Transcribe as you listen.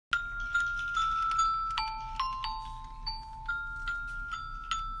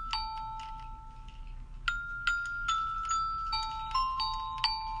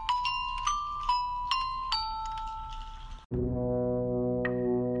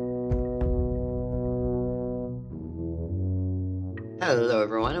Hello,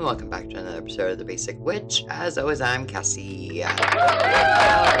 everyone, and welcome back to another episode of The Basic Witch. As always, I'm Cassie. How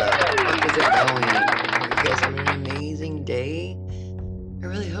the fuck is it going? Hope you guys having an amazing day. I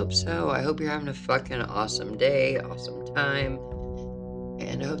really hope so. I hope you're having a fucking awesome day, awesome time.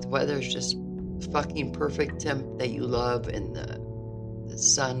 And I hope the weather's just fucking perfect temp that you love, and the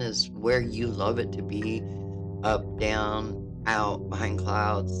sun is where you love it to be. Up, down, out, behind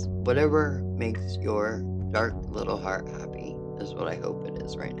clouds. Whatever makes your dark little heart happy is what I hope it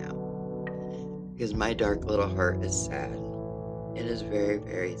is right now. Because my dark little heart is sad. It is very,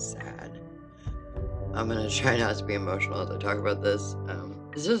 very sad. I'm going to try not to be emotional as I talk about this.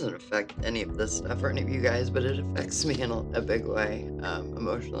 This doesn't affect any of this stuff or any of you guys, but it affects me in a big way,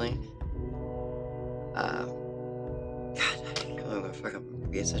 emotionally. God, I can't believe I'm fucking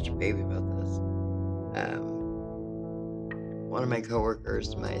being such a baby about this. One of my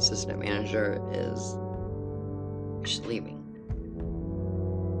coworkers, my assistant manager, she's leaving.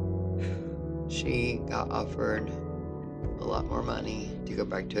 She got offered a lot more money to go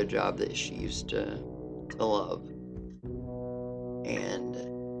back to a job that she used to love. And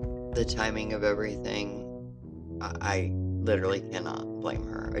the timing of everything, I literally cannot blame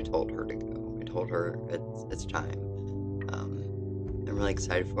her. I told her to go. I told her it's time. I'm really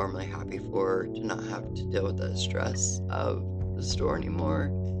excited for her. I'm really happy for her to not have to deal with the stress of the store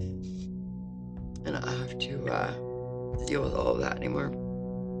anymore. And I have to deal with all of that anymore.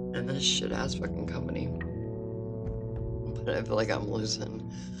 And this shit ass fucking company. But I feel like I'm losing.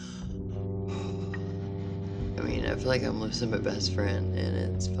 I feel like I'm losing my best friend, and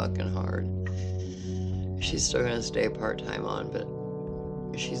it's fucking hard. She's still gonna stay part-time on, but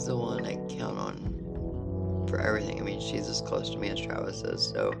she's the one I count on for everything. She's as close to me as Travis is,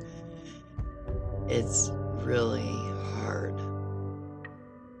 so it's really hard.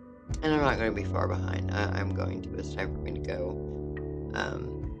 And I'm not going to be far behind. I'm going to. It's time for me to go.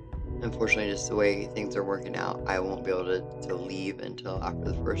 Unfortunately, just the way things are working out, I won't be able to leave until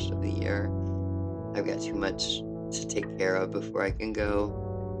after the first of the year. I've got too much to take care of before I can go.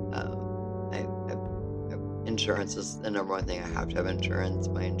 Insurance is the number one thing. I have to have insurance.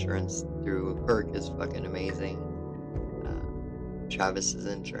 My insurance through Perk is fucking amazing. Travis's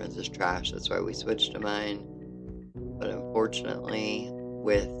insurance is trash. That's why we switched to mine. But unfortunately,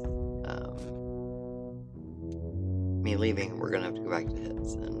 with me leaving, we're gonna have to go back to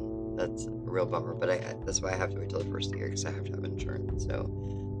his, and that's a real bummer. But that's why I have to wait till the first of the year, because I have to have insurance. So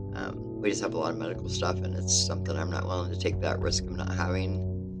we just have a lot of medical stuff, and it's something I'm not willing to take that risk of not having.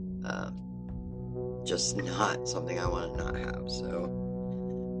 Just not something I want to not have. So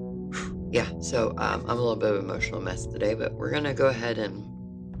yeah, so I'm a little bit of an emotional mess today, but we're gonna go ahead and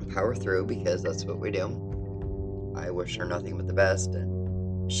power through, because that's what we do. I wish her nothing but the best,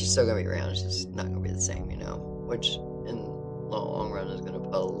 and she's still gonna be around. It's just not gonna be the same, which in the long run is gonna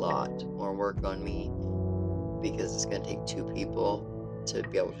put a lot more work on me, because it's gonna take two people to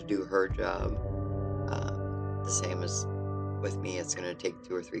be able to do her job. The same as with me, it's going to take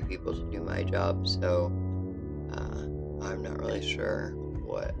 2 or 3 people to do my job, so I'm not really sure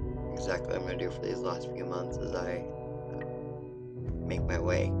what exactly I'm going to do for these last few months as I make my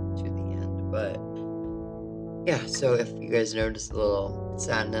way to the end. But yeah, so if you guys notice a little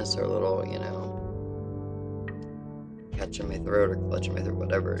sadness or a little, catch in my throat or clutch in my throat,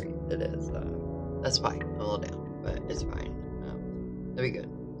 whatever it is, that's fine. I'm a little down, but it's fine. It'll be good.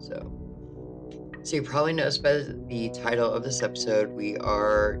 So you probably noticed by the title of this episode, we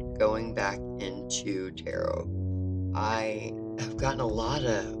are going back into tarot. I have gotten a lot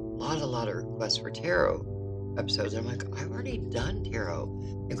of requests for tarot episodes. I'm like, I've already done tarot.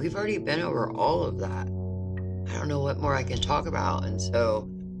 We've already been over all of that. I don't know what more I can talk about. And so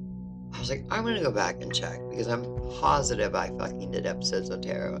I was like, I'm going to go back and check, because I'm positive I fucking did episodes of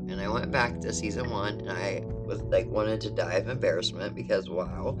tarot. And I went back to season 1, and I was wanted to die of embarrassment, because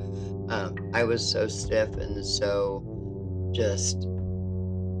wow, I was so stiff and so just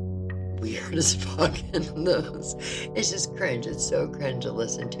weird as fuck in those. It's just cringe. It's so cringe to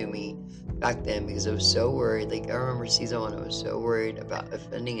listen to me back then, because I was so worried. I remember season 1, I was so worried about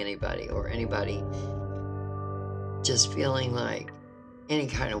offending anybody, or anybody just feeling like any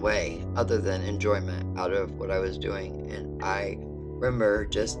kind of way other than enjoyment out of what I was doing. And I remember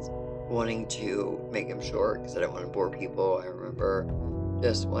just wanting to make them short, because I didn't want to bore people. I remember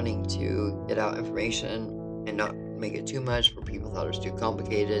just wanting to get out information and not make it too much where people thought it was too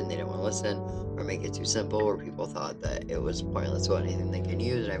complicated and they didn't want to listen, or make it too simple where people thought that it was pointless or anything they can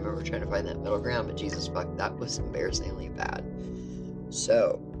use. And I remember trying to find that middle ground, but Jesus fuck, that was embarrassingly bad.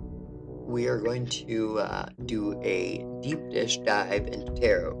 So we are going to do a deep dish dive into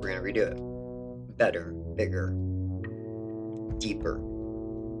tarot. We're going to redo it. Better, bigger, deeper.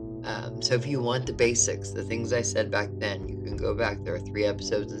 So if you want the basics, the things I said back then, you can go back. There are 3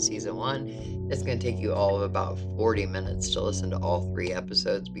 episodes in season 1. It's going to take you all of about 40 minutes to listen to all 3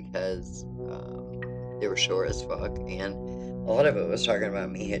 episodes because they were short as fuck. And a lot of it was talking about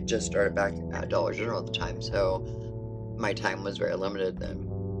me. It just started back at Dollar General at the time, so my time was very limited then.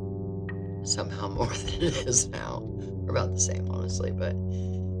 Somehow more than it is now. Or about the same, honestly. But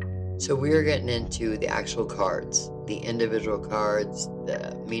so we are getting into the actual cards, the individual cards,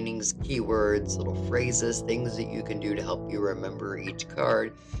 the meanings, keywords, little phrases, things that you can do to help you remember each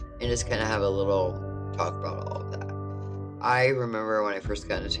card, and just kind of have a little talk about all of that. I remember when I first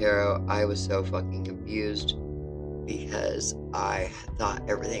got into tarot, I was so fucking confused because I thought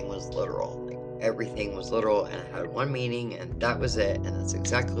everything was literal. Like, everything was literal and it had one meaning and that was it, and that's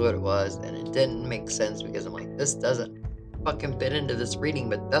exactly what it was, and it didn't make sense because I'm like, this doesn't fucking fit into this reading,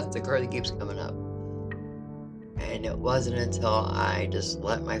 but that's the card that keeps coming up. And it wasn't until I just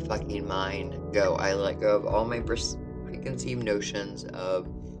let my fucking mind go. I let go of all my preconceived notions of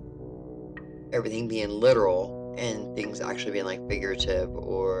everything being literal and things actually being like figurative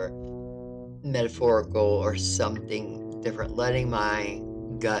or metaphorical or something different. Letting my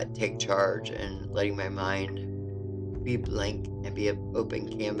gut take charge and letting my mind be blank and be an open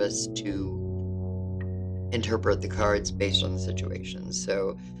canvas to interpret the cards based on the situation.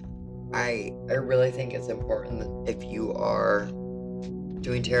 So I really think it's important that if you are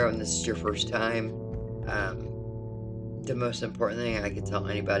doing tarot and this is your first time, the most important thing I could tell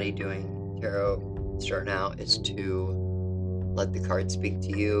anybody doing tarot starting out is to let the cards speak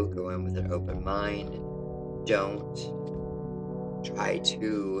to you. Go in with an open mind. Don't try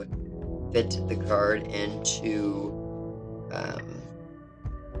to fit the card into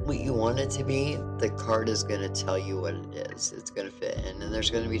what you want it to be. The card is going to tell you what it is. It's going to fit in, and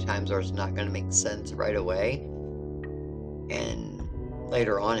there's going to be times where it's not going to make sense right away, and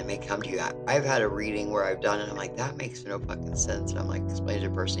later on it may come to you. I've had a reading where I've done it, I'm like, that makes no fucking sense, and I'm like, explain to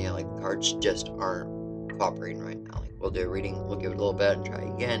the person, like, the cards just aren't cooperating right now. Like, we'll do a reading, we'll give it a little bit and try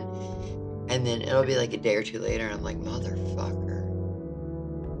again, and then it'll be like a day or two later, and I'm like, motherfucker,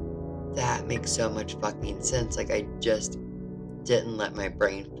 that makes so much fucking sense. Like, I just didn't let my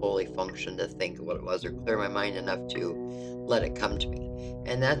brain fully function to think of what it was or clear my mind enough to let it come to me.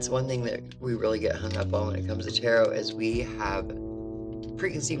 And that's one thing that we really get hung up on when it comes to tarot, is we have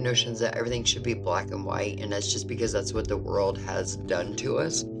preconceived notions that everything should be black and white, and that's just because that's what the world has done to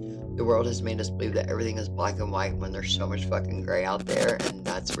us. The world has made us believe that everything is black and white when there's so much fucking gray out there, and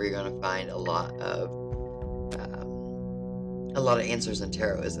that's where you're going to find a lot of answers in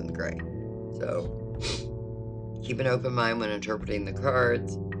tarot is in the gray. So keep an open mind when interpreting the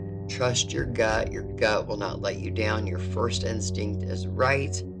cards. Trust your gut. Your gut will not let you down. Your first instinct is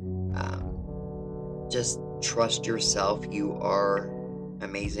right. Just trust yourself. You are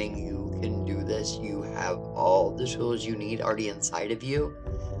amazing. You can do this. You have all the tools you need already inside of you.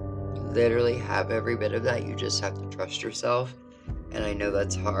 You literally have every bit of that. You just have to trust yourself. And I know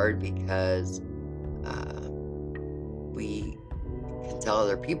that's hard because we can tell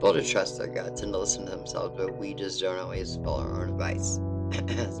other people to trust their guts and to listen to themselves, but we just don't always follow our own advice,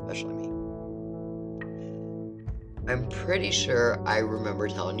 especially me. I'm pretty sure I remember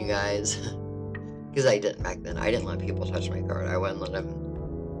telling you guys, because I didn't back then, I didn't let people touch my card. I wouldn't let them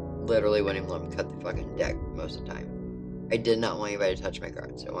cut the fucking deck most of the time. I did not want anybody to touch my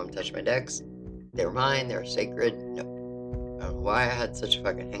cards. So when I touched my decks, they were mine, they were sacred. No. I don't know why I had such a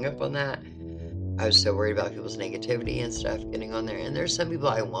fucking hang up on that. I was so worried about people's negativity and stuff getting on there. And there's some people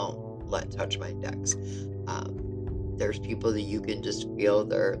I won't let touch my decks. There's people that you can just feel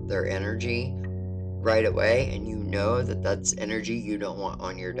their energy right away, and you know that that's energy you don't want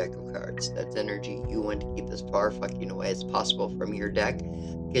on your deck of cards. That's energy you want to keep as far fucking away as possible from your deck,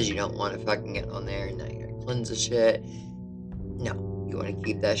 because you don't want to fucking get on there and now you're gonna cleanse the shit. No, you want to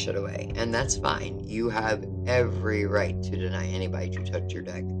keep that shit away, and that's fine. You have every right to deny anybody to touch your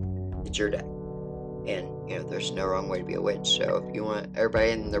deck. It's your deck. And, there's no wrong way to be a witch. So if you want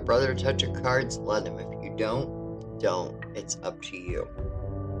everybody and their brother to touch your cards, let them. If you don't. It's up to you.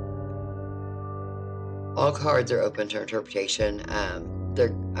 All cards are open to interpretation. We're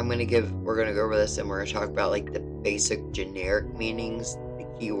going to go over this, and we're going to talk about like the basic generic meanings, the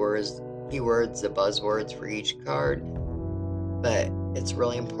keywords, the buzzwords for each card. But it's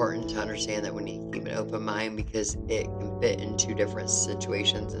really important to understand that we need to keep an open mind, because it can fit into different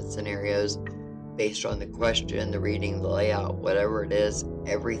situations and scenarios based on the question, the reading, the layout, whatever it is.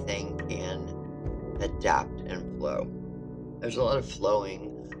 Everything can adapt and flow. There's a lot of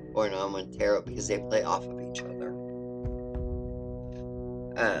flowing going on with tarot because they play off of each other.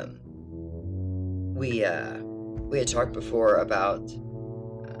 we had talked before about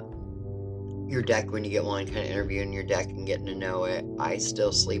your deck when you get one, kind of interviewing your deck and getting to know it. I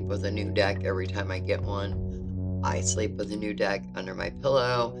still sleep with a new deck every time I get one. I sleep with a new deck under my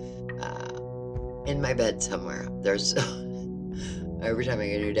pillow, in my bed somewhere. There's every time I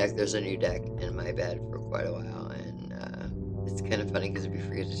get a new deck, there's a new deck in my bed for quite a while, and it's kind of funny because we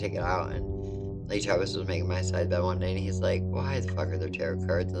forget to take it out. And Lee Travis was making my side bed one day, and he's like, "Why the fuck are there tarot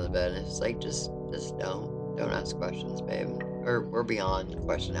cards in the bed?" And it's like, just don't ask questions, babe. We're beyond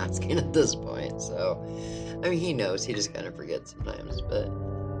question asking at this point. So, I mean, he knows. He just kind of forgets sometimes. But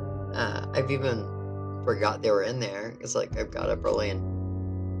I've even forgot they were in there. It's like I've got up early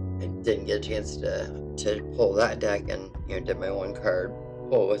and I didn't get a chance to pull that deck, and did my one card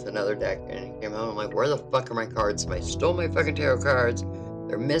pull with another deck, and it came home. I'm like, where the fuck are my cards? Somebody stole my fucking tarot cards.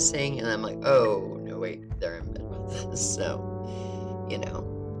 They're missing, and I'm like, oh no, wait, they're in bed with us. So,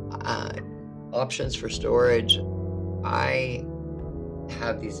 options for storage. I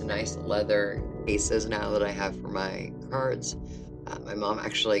have these nice leather cases now that I have for my cards. My mom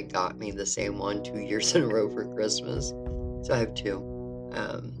actually got me the same one 2 years in a row for Christmas, so I have two.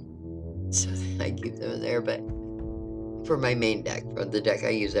 So I keep them in there. But for my main deck, for the deck I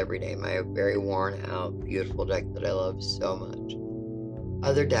use every day, my very worn out, beautiful deck that I love so much.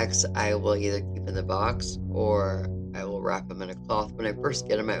 Other decks I will either keep in the box or I will wrap them in a cloth. When I first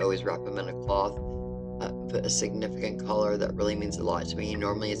get them, I always wrap them in a cloth. Put a significant color that really means a lot to me.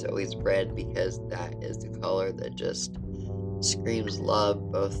 Normally it's always red because that is the color that just screams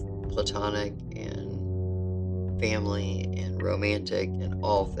love, both platonic and family and romantic and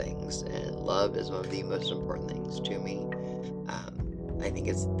all things. And love is one of the most important things to me. I think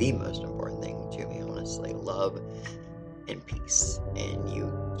it's the most important thing to me, honestly. Love and peace. And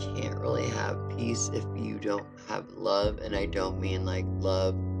you can't really have peace if you don't have love. And I don't mean like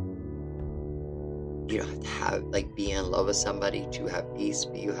love. You don't have to be in love with somebody to have peace,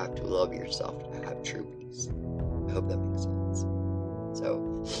 but you have to love yourself to have true peace. I hope that makes sense. So,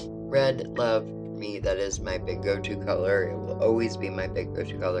 red, love, for me, that is my big go-to color. It will always be my big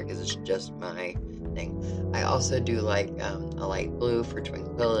go-to color because it's just my thing. I also do like a light blue for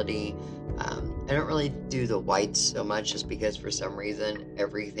tranquility. I don't really do the whites so much just because for some reason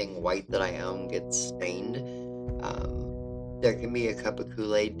everything white that I own gets stained. There can be a cup of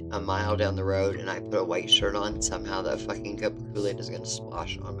Kool-Aid a mile down the road and I put a white shirt on. Somehow that fucking cup of Kool-Aid is going to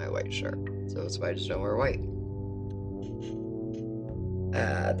splash on my white shirt. So that's why I just don't wear white.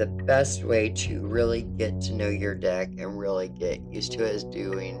 The best way to really get to know your deck and really get used to it is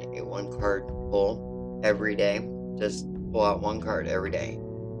doing a one card pull every day. Just pull out one card every day.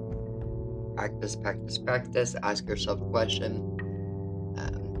 Practice, practice, practice. Ask yourself a question.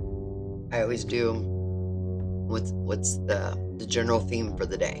 I always do what's the general theme for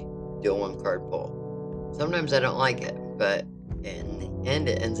the day. Do a one card pull. Sometimes I don't like it, but in the end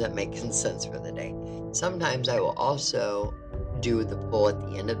it ends up making sense for the day. Sometimes I will also do the pull at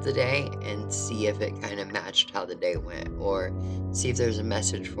the end of the day and see if it kind of matched how the day went, or see if there's a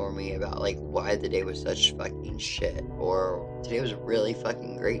message for me about why the day was such fucking shit, or today was a really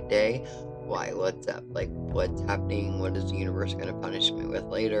fucking great day. Why? What's up? What's happening? What is the universe going to punish me with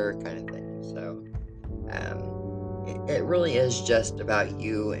later? Kind of thing. So, it really is just about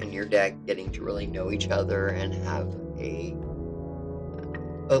you and your deck getting to really know each other and have a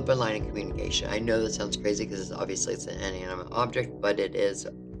open line of communication. I know that sounds crazy because obviously it's an inanimate object, but it is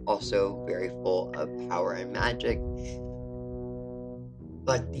also very full of power and magic.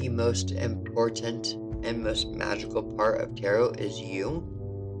 But the most important and most magical part of tarot is you.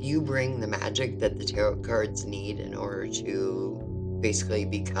 You bring the magic that the tarot cards need in order to basically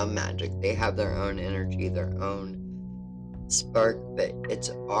become magic. They have their own energy, their own spark, but it's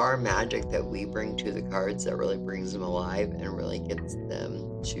our magic that we bring to the cards that really brings them alive and really gets them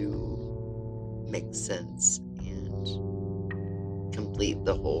to make sense and complete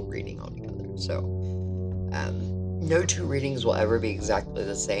the whole reading altogether. So, no two readings will ever be exactly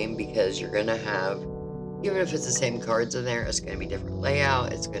the same because you're going to have, even if it's the same cards in there, it's going to be different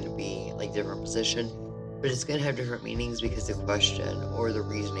layout, it's going to be different position, but it's going to have different meanings because the question or the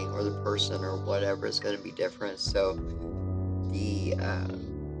reasoning or the person or whatever is going to be different. So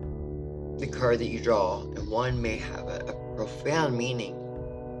the card that you draw, and one may have a profound meaning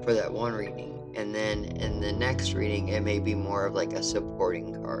for that one reading, and then in the next reading it may be more of a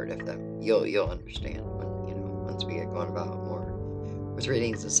supporting card. If that you'll understand when once we get going about more with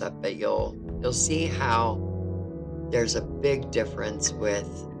readings and stuff. But you'll see how there's a big difference with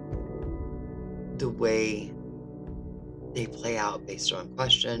the way they play out based on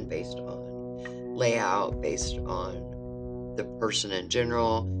question, based on layout, based on the person in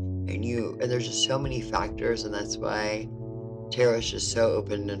general, and there's just so many factors, and that's why tarot is just so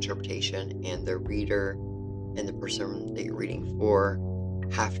open to interpretation, and the reader and the person that you're reading for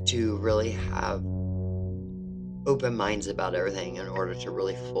have to really have open minds about everything in order to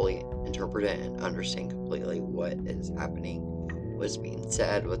really fully interpret it and understand completely what is happening, what's being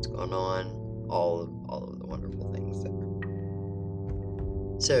said, what's going on, all of the wonderful things there.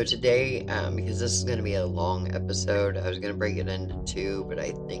 So today, because this is going to be a long episode, I was going to break it into two, but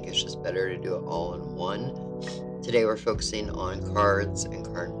I think it's just better to do it all in one. Today we're focusing on cards and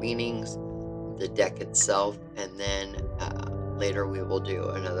card meanings, the deck itself, and then later we will do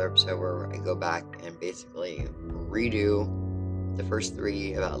another episode where I go back and basically redo the first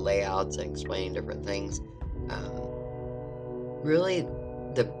three about layouts and explaining different things. Really,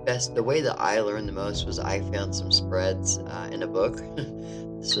 the way that I learned the most was I found some spreads in a book.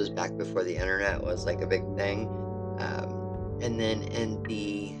 This was back before the internet was like a big thing. And then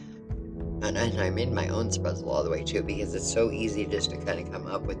and I made my own spreads a lot of the way too, because it's so easy just to kind of come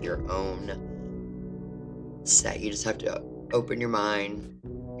up with your own set. You just have to open your mind,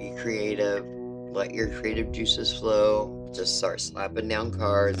 be creative, let your creative juices flow, just start slapping down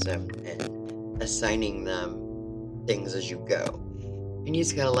cards and assigning them things as you go. And you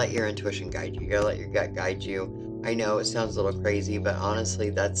just gotta let your intuition guide you. You gotta let your gut guide you. I know it sounds a little crazy, but honestly,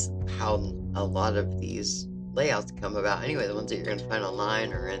 that's how a lot of these layouts come about anyway. The ones that you're going to find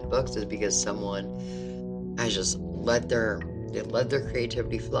online or in books is because someone has just let their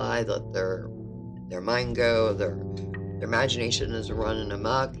creativity fly, let their mind go, their imagination is running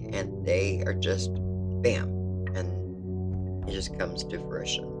amok, and they are just bam, and it just comes to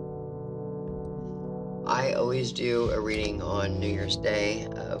fruition. I always do a reading on New Year's Day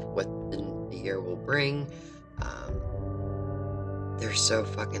of what the year will bring. They're so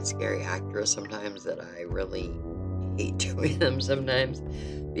fucking scary accurate sometimes that I really hate doing them sometimes,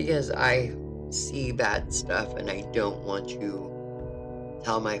 because I see bad stuff and I don't want to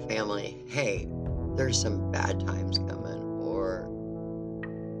tell my family, hey, there's some bad times coming, or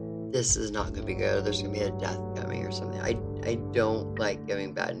this is not going to be good, or there's going to be a death coming or something. I don't like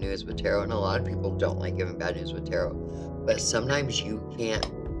giving bad news with tarot, and a lot of people don't like giving bad news with tarot, but sometimes you can't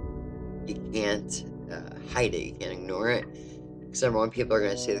hide it, you can't ignore it. Because number one, people are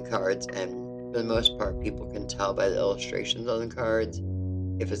going to see the cards, and for the most part, people can tell by the illustrations on the cards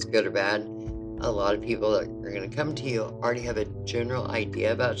if it's good or bad. A lot of people that are going to come to you already have a general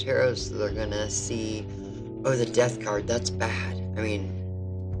idea about tarot, so they're going to see, oh, the death card, that's bad. I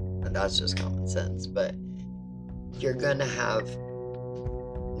mean, that's just common sense, but you're going to have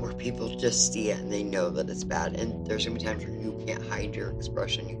more people just see it and they know that it's bad, and there's going to be times where you can't hide your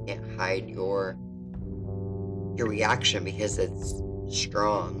expression, you can't hide your reaction because it's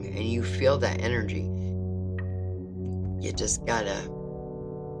strong and you feel that energy. You just gotta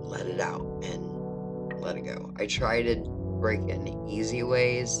let it out and let it go. I try to break in easy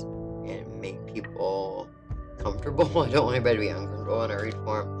ways and make people comfortable. I don't want anybody to be uncomfortable when I read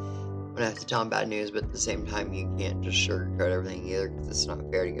for them, when I have to tell them bad news, but at the same time you can't just sugarcoat everything either, because it's not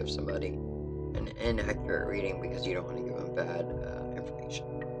fair to give somebody an inaccurate reading because you don't want to give them bad information.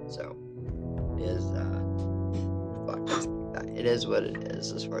 So it is what it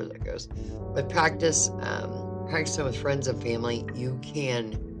is as far as that goes. With practicing with friends and family, you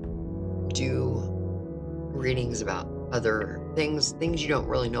can do readings about other things you don't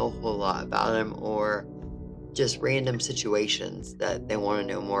really know a whole lot about them, or just random situations that they want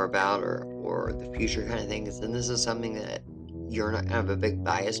to know more about, or the future kind of things. And this is something that you're not going to have a big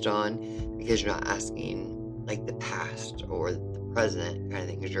bias on, because you're not asking like the past or the present kind of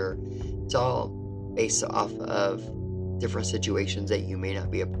thing, because it's all based off of different situations that you may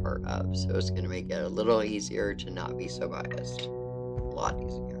not be a part of. So it's going to make it a little easier to not be so biased. A lot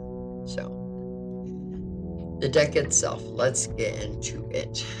easier. So the deck itself, let's get into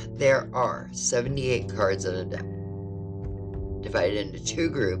it. There are 78 cards in a deck, divided into two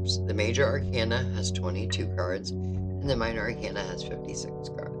groups. The Major Arcana has 22 cards, and the Minor Arcana has 56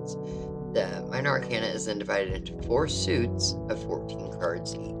 cards. The Minor Arcana is then divided into 4 suits of 14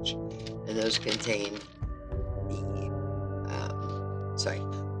 cards each, and those contain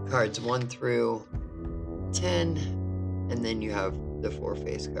cards 1 through 10, and then you have the 4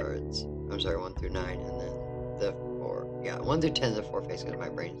 face cards. 1 through 9, and then the 4. Yeah, 1 through 10, the 4 face cards. My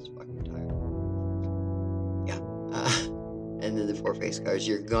brain is fucking tired. Yeah. And then the 4 face cards.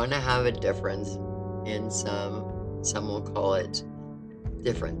 You're gonna have a difference in some will call it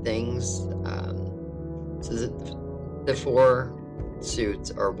different things. So the 4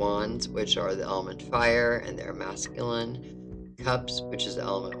 suits are wands, which are the element fire, and they're masculine. Cups, which is the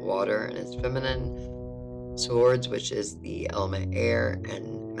element water and it's feminine. Swords, which is the element air,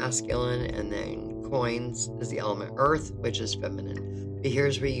 and masculine, and then coins is the element earth, which is feminine. But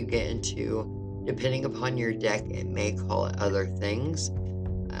here's where you get into, depending upon your deck, it may call it other things.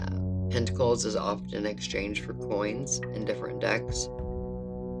 Pentacles is often exchanged for coins in different decks.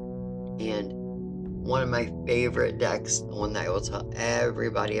 And one of my favorite decks, the one that I will tell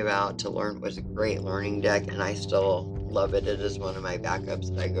everybody about to learn, was a great learning deck, and I still love it. It is one of my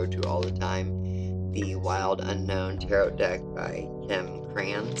backups that I go to all the time. The Wild Unknown Tarot deck by Kim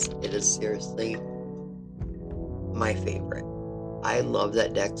Kranz. It is seriously my favorite. I love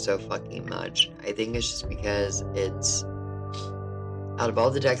that deck so fucking much. I think it's just because it's, out of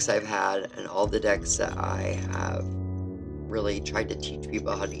all the decks I've had and all the decks that I have really tried to teach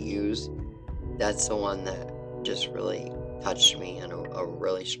people how to use, that's the one that just really touched me in a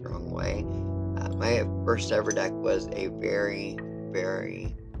really strong way. My first ever deck was a very,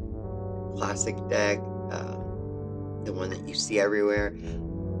 very classic deck, the one that you see everywhere.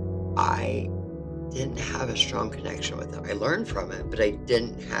 I didn't have a strong connection with it. I learned from it, but I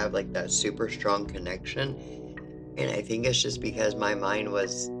didn't have like that super strong connection. And I think it's just because my mind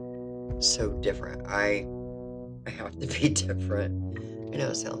was so different. I have to be different. I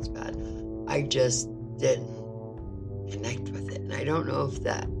know it sounds bad. I just didn't connect with it. And I don't know if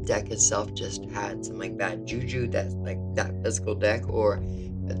that deck itself just had some like bad juju, that's like that physical deck, or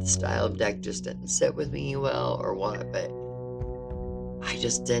that the style of deck just didn't sit with me well, or what, but I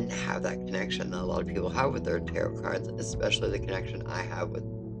just didn't have that connection that a lot of people have with their tarot cards, especially the connection I have with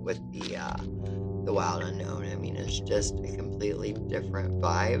the Wild Unknown. I mean, it's just a completely different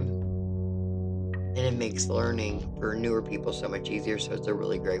vibe, and it makes learning for newer people so much easier. So it's a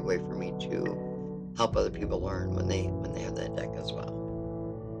really great way for me to help other people learn when they have that deck as well.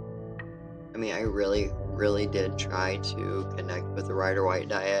 I mean, I really, really did try to connect with the Rider Waite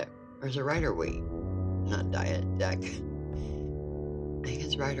diet, or is it Rider Waite? Not diet, deck. I think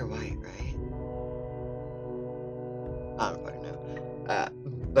it's Rider Waite, right? I don't fucking know.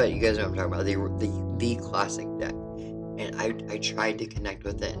 But you guys know what I'm talking about, the classic deck. And I tried to connect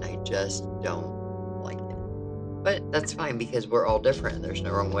with it, and I just don't like it. But that's fine, because we're all different. There's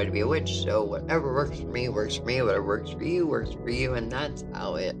no wrong way to be a witch. So whatever works for me, works for me. Whatever works for you, and that's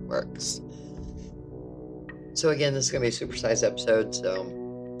how it works. So again, this is going to be a supersized episode, so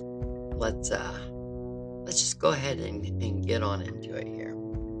let's just go ahead and get on into it here.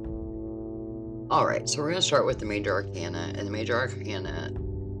 Alright, so we're going to start with the Major Arcana, and the Major Arcana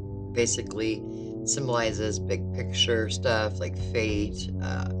basically symbolizes big picture stuff like fate,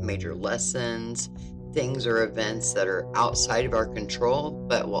 major lessons, things or events that are outside of our control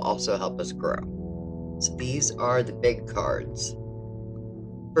but will also help us grow. So these are the big cards.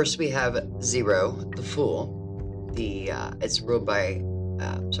 First we have Zero, the Fool. It's ruled by,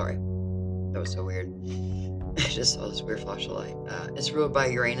 sorry, that was so weird. I just saw this weird flash of light. It's ruled by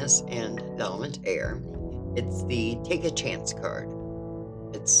Uranus and the element air. It's the Take a Chance card.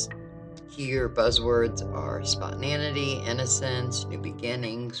 Its key or buzzwords are spontaneity, innocence, new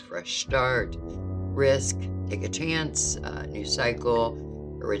beginnings, fresh start, risk, take a chance, new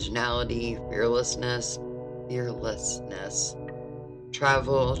cycle, originality, fearlessness,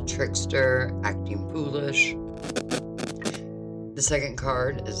 travel, trickster, acting foolish. The second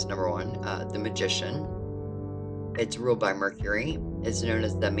card is number 1, the Magician. It's ruled by Mercury. It's known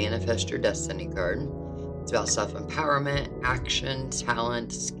as the Manifest Your Destiny card. It's about self-empowerment, action,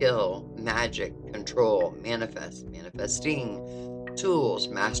 talent, skill, magic, control, manifesting, tools,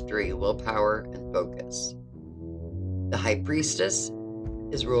 mastery, willpower, and focus. The High Priestess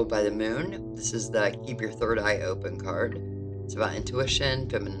is ruled by the Moon. This is the Keep Your Third Eye Open card. It's about intuition,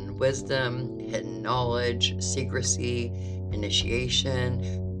 feminine wisdom, hidden knowledge, secrecy,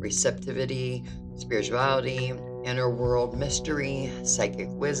 initiation, receptivity, spirituality, inner world mystery, psychic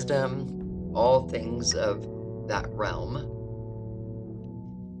wisdom, all things of that realm.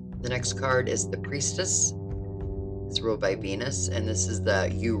 The next card is the Priestess. It's ruled by Venus, and this is the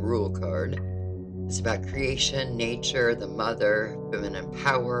You Rule card. It's about creation, nature, the mother, feminine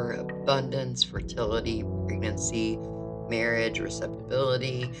power, abundance, fertility, pregnancy, marriage,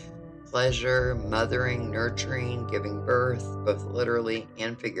 receptibility, pleasure, mothering, nurturing, giving birth, both literally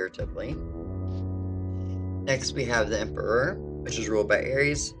and figuratively. Next, we have the Emperor, which is ruled by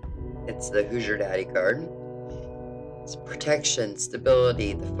Aries. It's the Who's Your Daddy card. It's protection,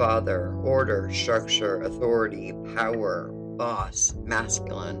 stability, the father, order, structure, authority, power, boss,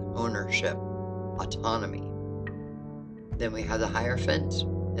 masculine, ownership, autonomy. Then we have the Hierophant.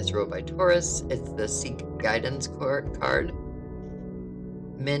 It's ruled by Taurus. It's the Seek Guidance card.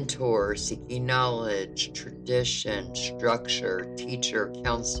 Mentor, seeking knowledge, tradition, structure, teacher,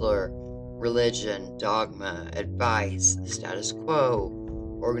 counselor, religion, dogma, advice, the status quo,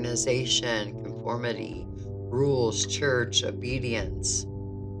 organization, conformity, rules, church, obedience,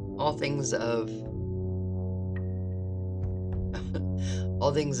 all things of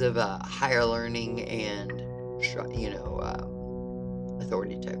higher learning and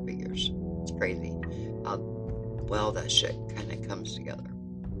authority type figures. It's crazy how well that shit kind of comes together.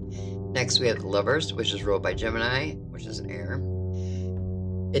 Next, we have the Lovers, which is ruled by Gemini, which is an air.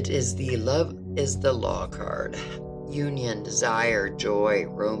 It is the Love is the Law card. Union, desire, joy,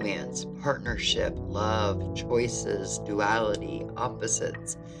 romance, partnership, love, choices, duality,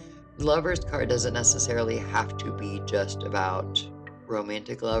 opposites. The Lovers card doesn't necessarily have to be just about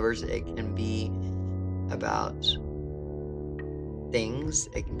romantic lovers. It can be about things.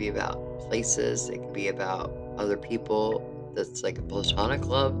 It can be about places. It can be about other people. That's like a platonic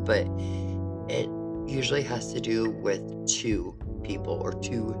love, but it usually has to do with two people or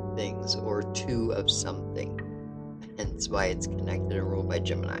two things or two of something. Hence why it's connected and ruled by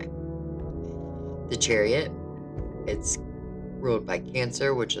Gemini. The Chariot, it's ruled by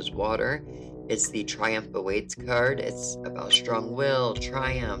Cancer, which is water. It's the Triumph Awaits card. It's about strong will,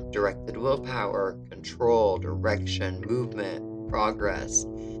 triumph, directed willpower, control, direction, movement, progress,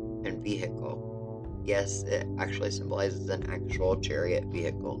 and vehicle. Yes, it actually symbolizes an actual chariot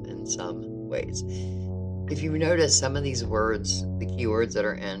vehicle in some ways. If you notice, some of these words, the keywords that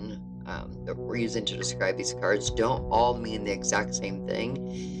are in that we're using to describe these cards, don't all mean the exact same thing,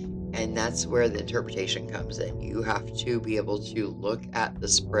 and that's where the interpretation comes in. You have to be able to look at the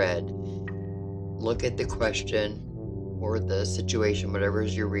spread, look at the question or the situation, whatever it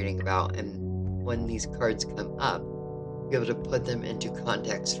is you're reading about, and when these cards come up, be able to put them into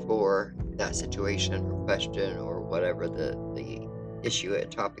context for that situation or question or whatever the issue at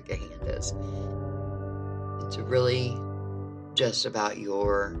topic at hand is. It's really just about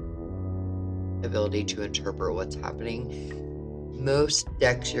your ability to interpret what's happening. Most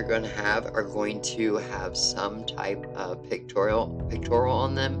decks you're going to have are going to have some type of pictorial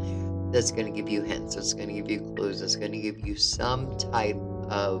on them that's going to give you hints, it's going to give you clues, it's going to give you some type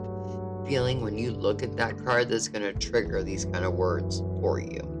of feeling when you look at that card that's going to trigger these kind of words for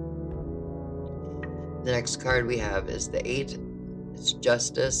you. The next card we have is the 8. It's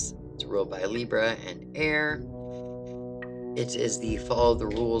Justice. It's ruled by Libra and Air. It is the Follow the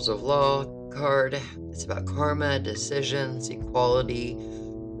Rules of Law card. It's about karma, decisions, equality,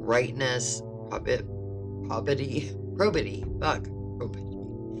 rightness, probity. Fuck,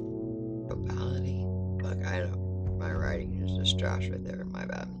 I don't. My writing is just trash right there. My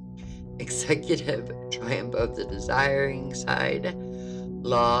bad. Executive, triumph of the desiring side,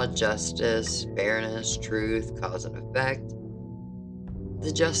 law, justice, fairness, truth, cause and effect.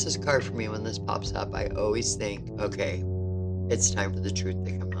 The Justice card for me, when this pops up, I always think, okay, it's time for the truth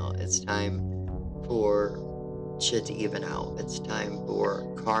to come out. It's time for shit to even out. It's time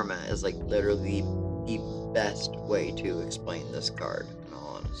for karma is like literally the best way to explain this card, in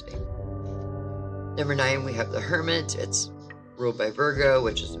all honesty. Number 9, we have the Hermit. It's ruled by Virgo,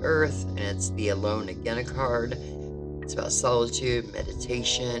 which is Earth, and it's the Alone Again card. It's about solitude,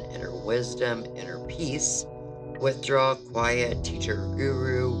 meditation, inner wisdom, inner peace, withdrawal, quiet, teacher,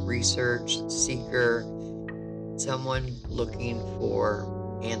 guru, research, seeker, someone looking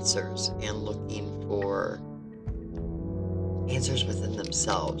for answers and looking for answers within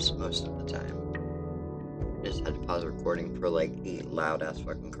themselves most of the time. I just had to pause recording for like 8 loud ass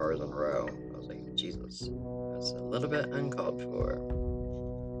fucking cars in a row. I was like, Jesus, that's a little bit uncalled for.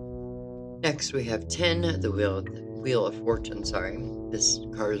 Next we have 10, the Wheel of Fortune, This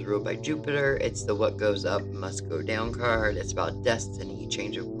card is ruled by Jupiter. It's the What Goes Up Must Go Down card. It's about destiny,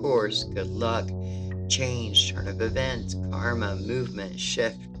 change of course, good luck, change, turn of events, karma, movement,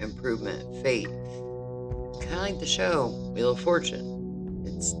 shift, improvement, fate. Kind of like the show Wheel of Fortune.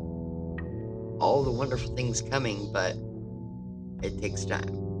 It's all the wonderful things coming, but it takes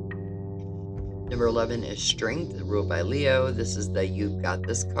time. Number 11 is Strength, ruled by Leo. This is the You've Got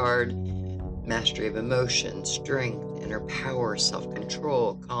This card. Mastery of emotion, strength, inner power,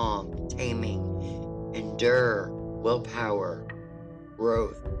 self-control, calm, taming, endure, willpower,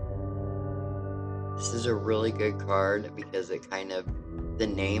 growth. This is a really good card because it the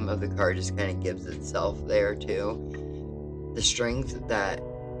name of the card just kind of gives itself there too. The strength that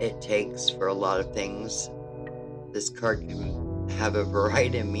it takes for a lot of things. This card can have a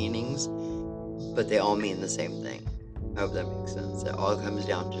variety of meanings, but they all mean the same thing. I hope that makes sense. It all comes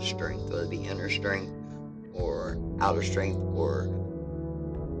down to strength, whether it be inner strength or outer strength or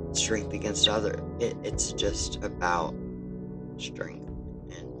strength against other. It's just about strength.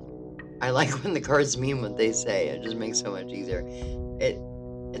 And I like when the cards mean what they say. It just makes it so much easier.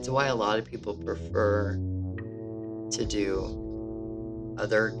 It's why a lot of people prefer to do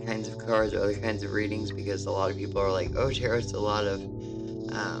other kinds of cards or other kinds of readings, because a lot of people are like, oh, tarot's a lot of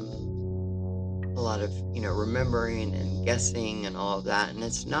remembering and guessing and all of that, and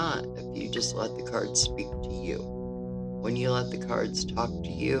it's not if you just let the cards speak to you. When you let the cards talk to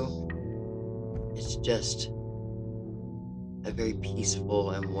you, it's just a very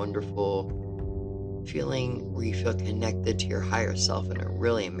peaceful and wonderful feeling where you feel connected to your higher self in a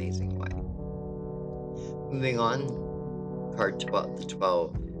really amazing way. Moving on, card 12, it's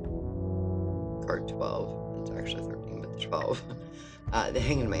actually 13, but the 12. The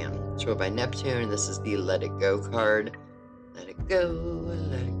Hanged Man. It's ruled by Neptune. This is the Let It Go card. Let it go,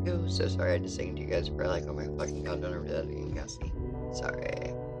 let it go. So sorry, I just sang to you guys for like, oh my fucking god, don't ever do that again, Cassie.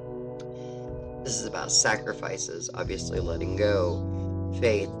 Sorry. This is about sacrifices, obviously letting go,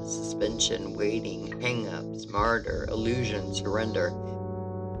 faith, suspension, waiting, hang-ups, martyr, illusion, surrender.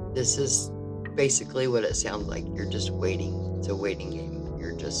 This is basically what it sounds like. You're just waiting. It's a waiting game.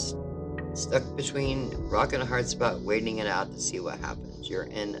 You're just stuck between rock and a hard spot, waiting it out to see what happens. You're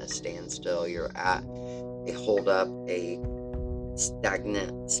in a standstill. You're at a hold up, a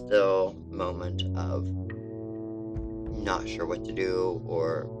stagnant, still moment of not sure what to do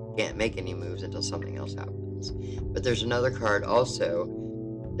or can't make any moves until something else happens. But there's another card also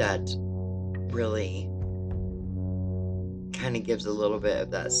that really kind of gives a little bit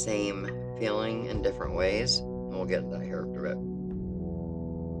of that same feeling in different ways, and we'll get to that here after a bit.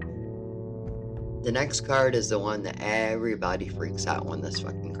 The next card is the one that everybody freaks out when this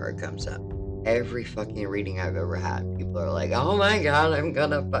fucking card comes up. Every fucking reading I've ever had, people are like, oh my god, I'm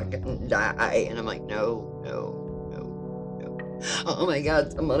gonna fucking die. And I'm like, no. Oh my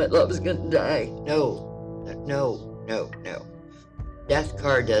god, someone I love is gonna die. No. Death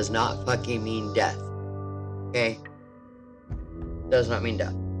card does not fucking mean death. Okay? Does not mean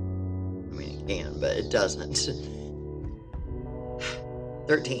death. I mean, it can, but it doesn't.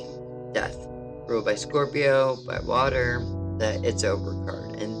 13. Death. Ruled by Scorpio, by water, the It's Over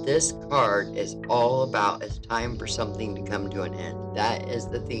card. And this card is all about it's time for something to come to an end. That is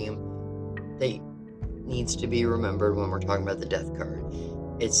the theme that needs to be remembered when we're talking about the death card.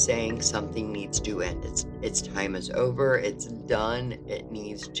 It's saying something needs to end. Its time is over. It's done. It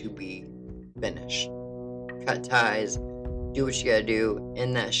needs to be finished. Cut ties. Do what you gotta do.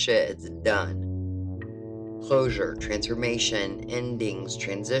 End that shit. It's done. Closure, transformation, endings,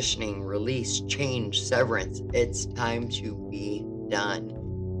 transitioning, release, change, severance. It's time to be done.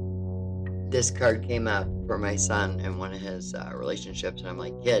 This card came up for my son in one of his relationships, and I'm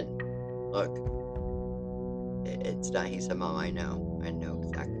like, kid, look, it's done. He said, Mom, I know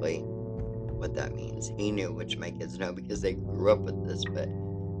exactly what that means. He knew, which my kids know because they grew up with this, but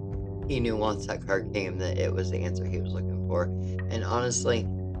he knew once that card came that it was the answer he was looking for. And honestly,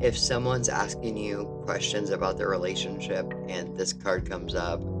 if someone's asking you questions about their relationship and this card comes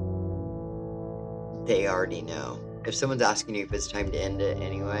up, they already know. If someone's asking you if it's time to end it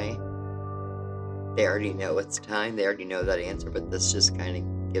anyway, they already know it's time. They already know that answer, but this just kind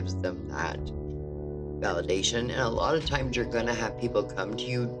of gives them that validation. And a lot of times you're going to have people come to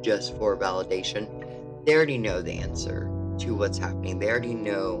you just for validation. They already know the answer to what's happening. They already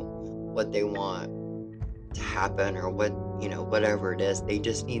know what they want to happen or what, whatever it is. They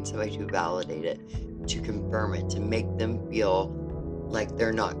just need somebody to validate it, to confirm it, to make them feel like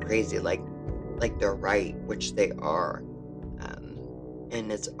they're not crazy, like they're right, which they are. And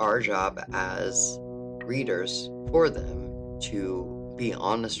it's our job as readers for them to be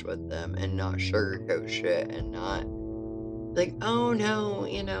honest with them and not sugarcoat shit and not like, oh no,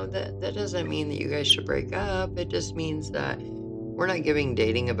 that doesn't mean that you guys should break up. It just means that we're not giving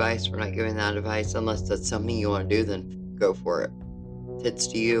dating advice. We're not giving that advice unless that's something you want to do, then go for it. Tits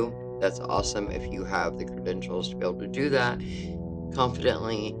to you. That's awesome if you have the credentials to be able to do that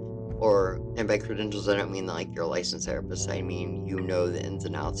confidently. And by credentials, I don't mean like you're a licensed therapist. I mean, you know the ins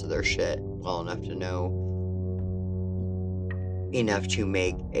and outs of their shit well enough to know enough to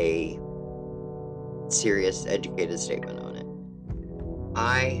make a serious, educated statement on it.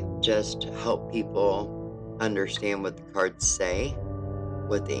 I just help people understand what the cards say,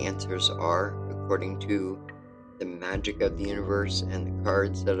 what the answers are according to the magic of the universe and the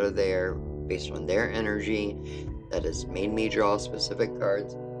cards that are there based on their energy that has made me draw specific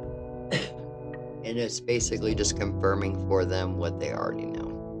cards. And it's basically just confirming for them what they already know.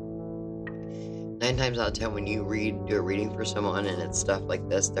 9 times out of 10, when you do a reading for someone and it's stuff like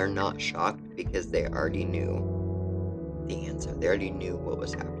this, they're not shocked because they already knew the answer. They already knew what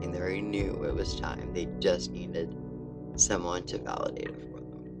was happening. They already knew it was time. They just needed someone to validate it for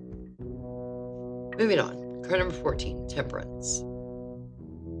them. Moving on. Card number 14, Temperance.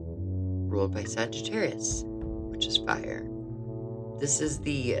 Ruled by Sagittarius, which is fire. This is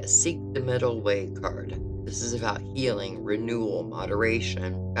the Seek the Middle Way card. This is about healing, renewal,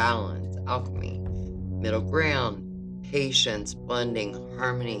 moderation, balance, alchemy, middle ground, patience, blending,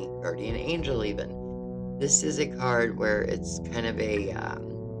 harmony, guardian angel even. This is a card where it's kind of a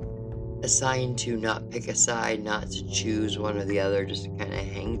sign to not pick a side, not to choose one or the other, just to kind of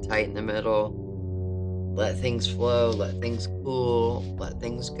hang tight in the middle, let things flow, let things cool, let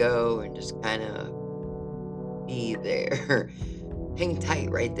things go, and just kind of be there. Hang tight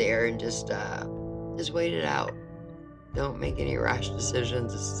right there and just wait it out. Don't make any rash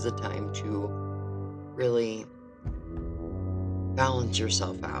decisions. This is a time to really balance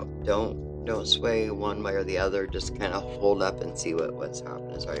yourself out. Don't sway one way or the other. Just kind of hold up and see what's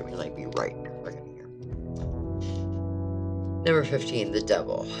happening. Sorry, I mean, like, be right in your fucking ear. Number 15, the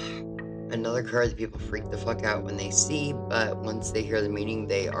Devil. Another card that people freak the fuck out when they see, but once they hear the meaning,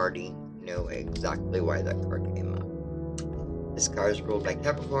 they already know exactly why that card came up. This card is ruled by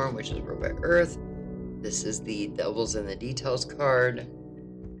Capricorn, which is ruled by Earth. This is the Devils in the Details card.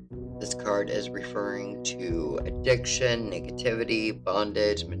 This card is referring to addiction, negativity,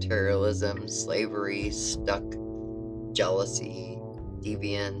 bondage, materialism, slavery, stuck, jealousy,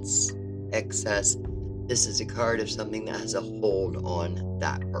 deviance, excess. This is a card of something that has a hold on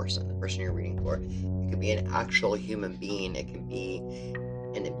that person, the person you're reading for. It could be an actual human being. It could be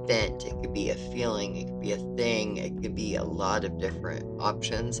an event. It could be a feeling. It could be a thing. It could be a lot of different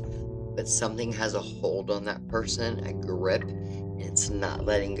options. But something has a hold on that person, a grip, and it's not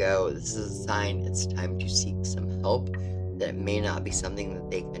letting go. This is a sign it's time to seek some help. That it may not be something that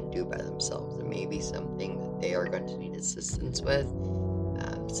they can do by themselves. It may be something that they are going to need assistance with.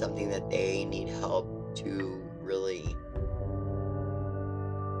 Something that they need help to really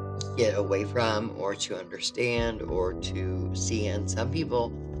get away from, or to understand, or to see. And some people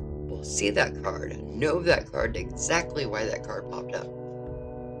will see that card, know that card, exactly why that card popped up.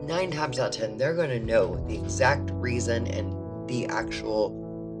 9 times out of 10, they're going to know the exact reason and the actual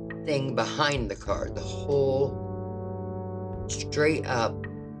thing behind the card, the whole straight up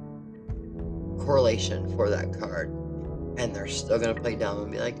correlation for that card. And they're still going to play dumb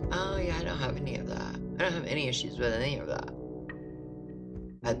and be like, oh yeah, I don't have any of that. I don't have any issues with any of that.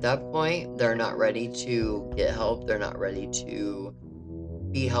 At that point, they're not ready to get help. They're not ready to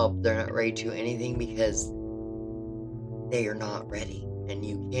be helped. They're not ready to anything because they are not ready. And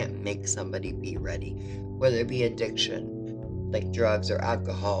you can't make somebody be ready. Whether it be addiction, like drugs or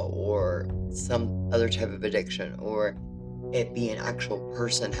alcohol, or some other type of addiction, or it be an actual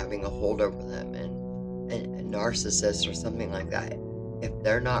person having a hold over them, and a narcissist or something like that. If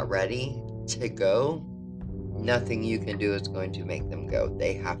they're not ready to go, nothing you can do is going to make them go.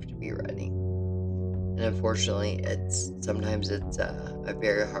 They have to be ready. And unfortunately, sometimes it's a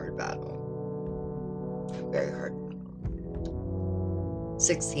very hard battle. A very hard battle.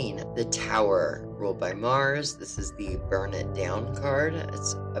 16, the Tower, ruled by Mars. This is the Burn It Down card.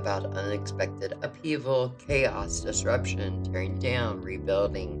 It's about unexpected upheaval, chaos, disruption, tearing down,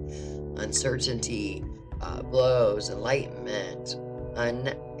 rebuilding, uncertainty, blows, enlightenment,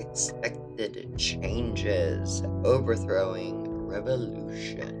 unexpected changes, overthrowing,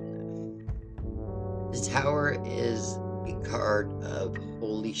 revolution. The Tower is a card of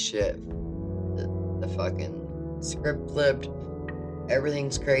holy shit. The fucking script flipped.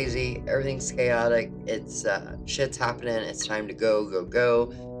 Everything's crazy. Everything's chaotic. It's shit's happening. It's time to go, go,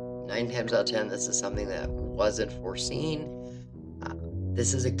 go. 9 times out of 10, this is something that wasn't foreseen.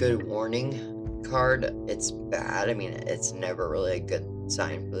 This is a good warning card. It's bad. I mean, it's never really a good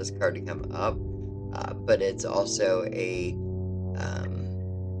sign for this card to come up, but it's also a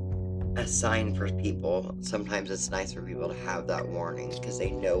sign for people. Sometimes it's nice for people to have that warning because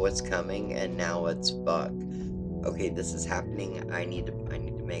they know what's coming, and now it's fuck. Okay, this is happening. I need to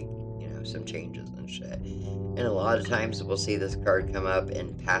make some changes and shit. And a lot of times we'll see this card come up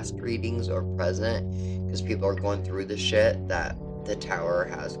in past readings or present because people are going through the shit that the Tower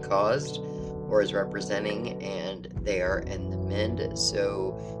has caused or is representing, and they are in the mid,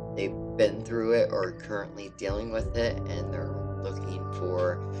 so they've been through it or are currently dealing with it, and they're looking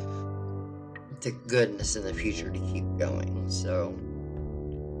for the goodness in the future to keep going. So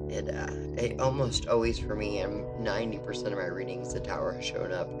it almost always, for me, in 90% of my readings, the Tower has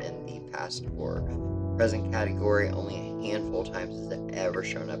shown up in the past or present category. Only a handful of times has it ever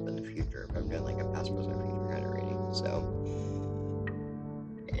shown up in the future if I'm doing like a past, present, future kind of reading. So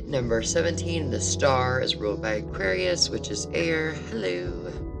number 17, the Star, is ruled by Aquarius, which is air.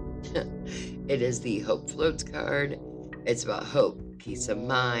 Hello. It is the Hope Floats card. It's about hope, peace of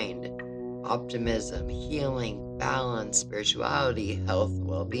mind, optimism, healing, balance, spirituality, health,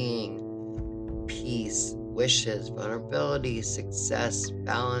 well-being, peace, wishes, vulnerability, success,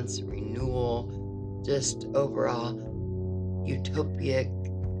 balance, renewal, just overall utopic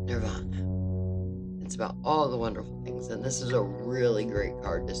nirvana. It's about all the wonderful things, and this is a really great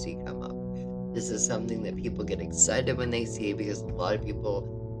card to see come up. This is something that people get excited when they see, because a lot of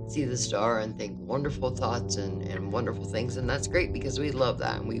people see the star and think wonderful thoughts and wonderful things, and that's great because we love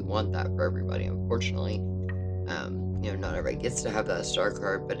that and we want that for everybody. Unfortunately, not everybody gets to have that star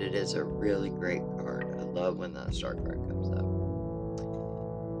card, but it is a really great card. I love when that star card comes up.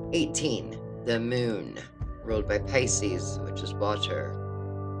 18, the moon, ruled by Pisces, which is water.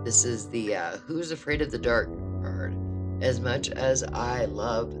 This is the Who's Afraid of the Dark card. As much as I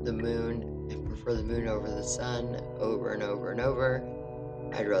love the moon and prefer the moon over the sun over and over and over,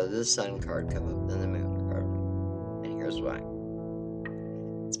 I'd rather the sun card come up than the moon card. And here's why.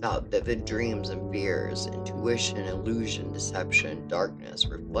 It's about vivid dreams and fears, intuition, illusion, deception, darkness,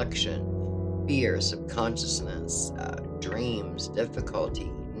 reflection, fear, subconsciousness, dreams, difficulty,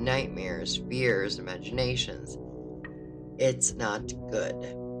 nightmares, fears, imaginations. It's not good.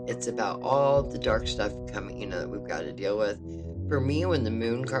 It's about all the dark stuff coming, that we've got to deal with. For me, when the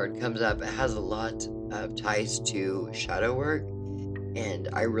moon card comes up, it has a lot of ties to shadow work, and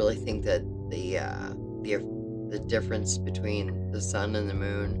I really think that the difference between the sun and the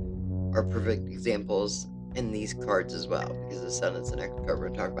moon are perfect examples in these cards as well, because the sun is the next card we're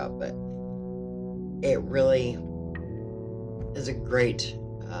going to talk about, but it really is a great,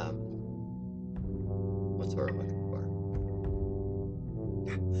 what's the word I'm looking for?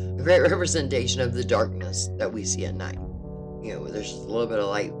 A great representation of the darkness that we see at night. There's just a little bit of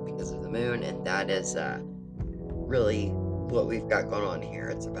light because of the moon, and that is really what we've got going on here.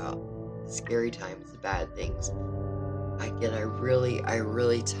 It's about the scary times, the bad things. Again, I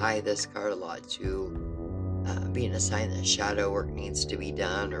really tie this card a lot to being a sign that shadow work needs to be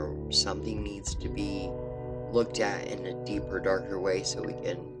done, or something needs to be looked at in a deeper, darker way, so we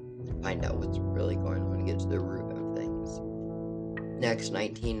can find out what's really going on and get to the root of things. Next,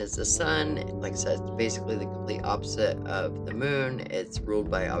 19 is the sun. Like I said, it's basically the complete opposite of the moon. It's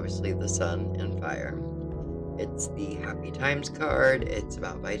ruled by, obviously, the sun and fire. It's the happy times card. It's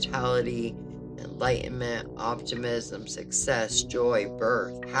about vitality, enlightenment, optimism, success, joy,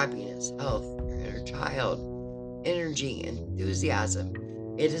 birth, happiness, health, your inner child, energy, enthusiasm.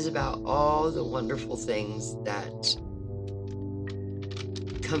 It is about all the wonderful things that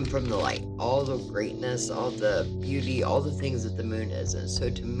come from the light, all the greatness, all the beauty, all the things that the moon is. And so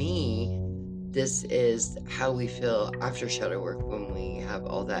to me, this is how we feel after shadow work, when we have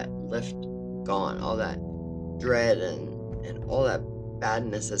all that lift gone, all that dread and all that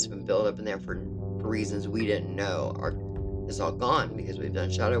badness that's been built up in there for reasons we didn't know is all gone, because we've done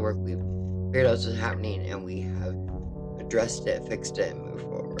shadow work, we've figured out what's happening, and we have addressed it, fixed it, and moved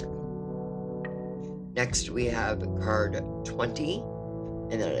forward. Next, we have card 20,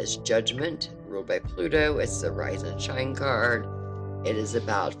 and that is Judgment, ruled by Pluto. It's the Rise and Shine card. It is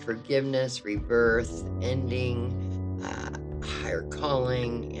about forgiveness, rebirth, ending, higher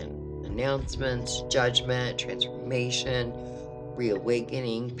calling, and announcements, judgment, transformation,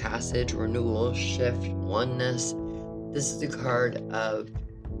 reawakening, passage, renewal, shift, oneness. This is the card of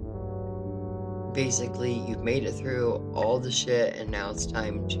basically you've made it through all the shit, and now it's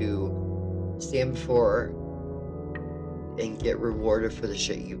time to stand before and get rewarded for the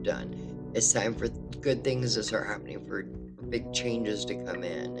shit you've done. It's time for good things to start happening, for big changes to come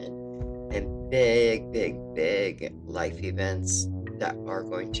in, and big life events that are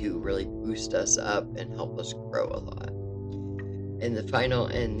going to really boost us up and help us grow a lot. And the final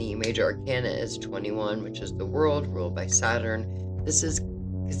in the major arcana is 21, which is the World, ruled by Saturn. This is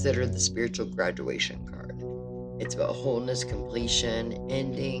considered the spiritual graduation card. It's about wholeness, completion,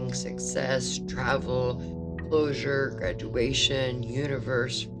 ending, success, travel, closure, graduation,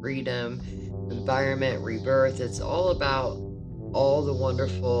 universe, freedom, environment, rebirth. It's all about all the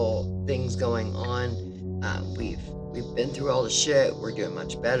wonderful things going on. We've been through all the shit. We're doing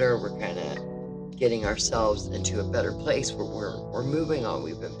much better. We're kind of getting ourselves into a better place where we're moving on.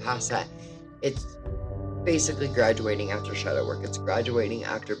 We've been past that. It's basically graduating after shadow work. It's graduating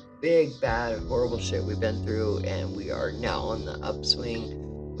after big, bad, horrible shit we've been through, and we are now on the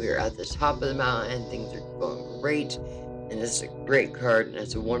upswing. We're at the top of the mountain. Things are going great, and it's a great card, and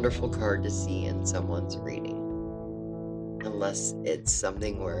it's a wonderful card to see in someone's reading. Unless it's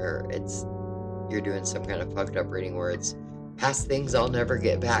something where you're doing some kind of fucked up reading where it's past things I'll never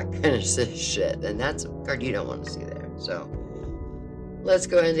get back kind of shit, and that's a card you don't want to see there. So let's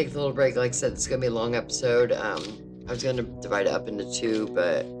go ahead and take a little break. Like I said, it's going to be a long episode. I was going to divide it up into two,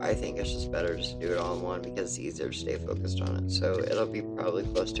 but I think it's just better just to do it all in one because it's easier to stay focused on it. So it'll be probably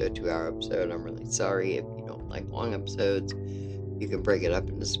close to a 2-hour episode. I'm really sorry if you like long episodes. You can break it up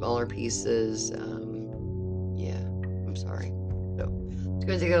into smaller pieces. Yeah, I'm sorry. So, it's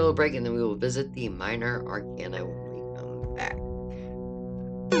going to take a little break, and then we will visit the minor arcana when we come back.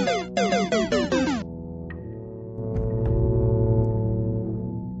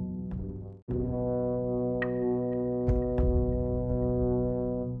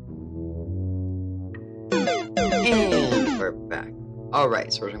 And we're back.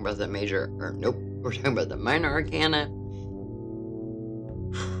 Alright, so we're talking about the we're talking about the minor arcana.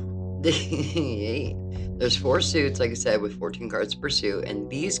 There's 4 suits, like I said, with 14 cards per suit, and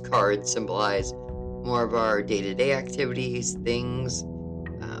these cards symbolize more of our day-to-day activities, things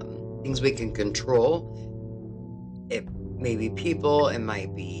we can control. It may be people, it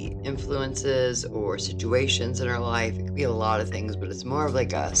might be influences or situations in our life. It could be a lot of things, but it's more of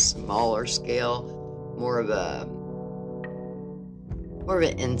like a smaller scale, more of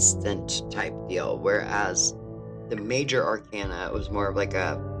an instant type deal, whereas the major arcana was more of like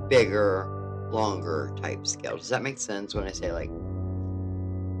a bigger, longer type scale. Does that make sense when I say like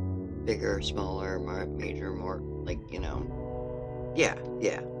bigger, smaller, more major, more like, yeah,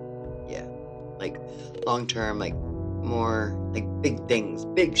 like long term, like more like big things,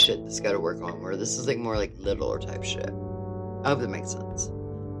 big shit that's got to work on, where this is like more like littler type shit. I hope that makes sense.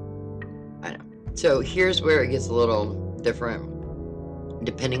 I know. So here's where it gets a little different.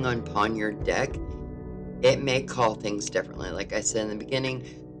 Depending upon your deck, it may call things differently. Like I said in the beginning,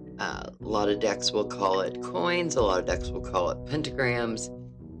 a lot of decks will call it coins, a lot of decks will call it pentagrams.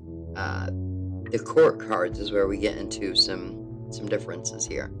 The court cards is where we get into some differences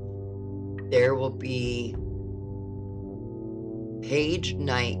here. There will be page,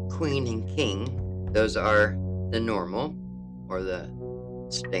 knight, queen, and king. Those are the normal, or the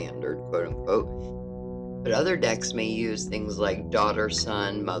standard, quote unquote. But other decks may use things like daughter,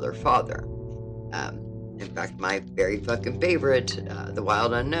 son, mother, father. In fact, my very fucking favorite, the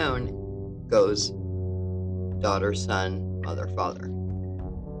Wild Unknown, goes daughter, son, mother, father.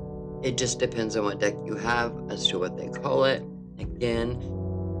 It just depends on what deck you have as to what they call it. Again,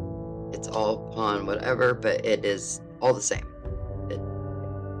 it's all upon whatever, but it is all the same.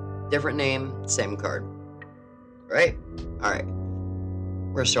 Different name, same card. Right? Alright.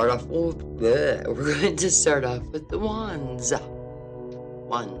 We're going to start off with the wands.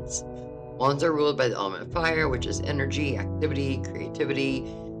 Wands. Wands are ruled by the element fire, which is energy, activity, creativity,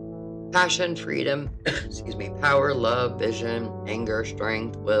 passion, freedom, power, love, vision, anger,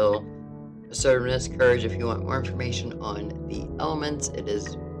 strength, will, assertiveness, courage. If you want more information on the elements, it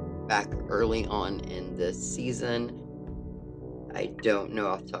is back early on in this season. I don't know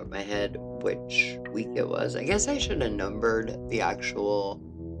off the top of my head which week it was. I guess I should have numbered the actual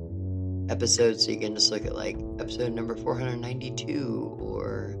episodes so you can just look at like episode number 492,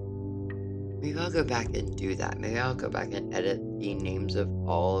 or maybe I'll go back and do that. Maybe I'll go back and edit the names of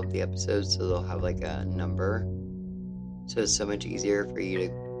all of the episodes so they'll have like a number, so it's so much easier for you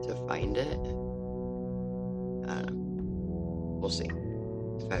to find it. We'll see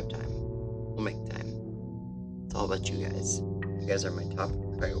if I have time. We'll make time. It's all about you guys. You guys are my top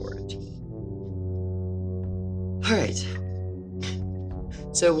priority. Alright.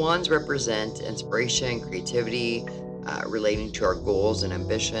 So wands represent inspiration, creativity, relating to our goals and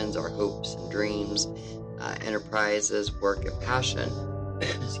ambitions, our hopes and dreams, enterprises, work, and passion.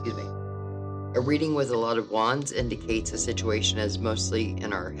 Excuse me. A reading with a lot of wands indicates a situation is mostly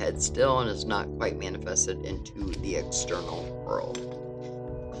in our head still and is not quite manifested into the external world.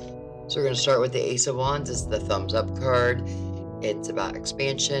 So we're going to start with the Ace of Wands. It's the thumbs up card. It's about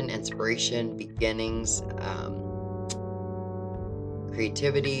expansion, inspiration, beginnings,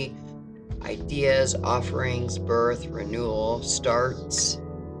 creativity, ideas, offerings, birth, renewal, starts.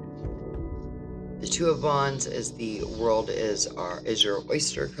 The Two of Wands is the world is your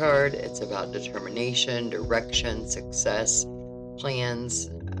oyster card. It's about determination, direction, success, plans,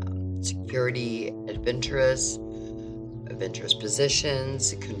 security, adventurous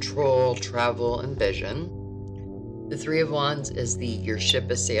positions, control, travel, and vision. The Three of Wands is the your ship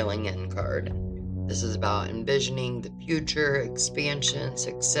is sailing in card. This is about envisioning the future, expansion,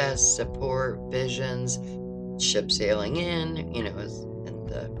 success, support, visions, ship sailing in, is in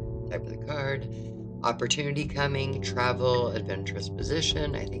the type of the card. Opportunity coming, travel, adventurous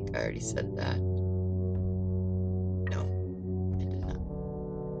position. I think I already said that. No, I did not.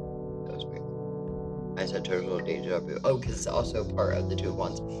 That was weird. I said total deja vu. Oh, because it's also part of the Two of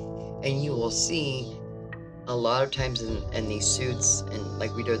Wands. And you will see a lot of times in these suits, and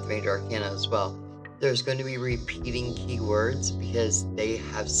like we do with the Major Arcana as well, there's going to be repeating keywords because they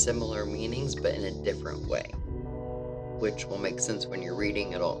have similar meanings but in a different way, which will make sense when you're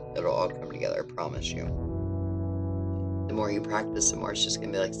reading. It'll all come together, I promise you. the more you practice, the more it's just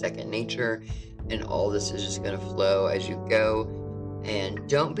going to be like second nature, and all this is just going to flow as you go. And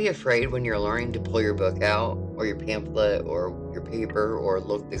don't be afraid when you're learning to pull your book out, or your pamphlet, or your paper, or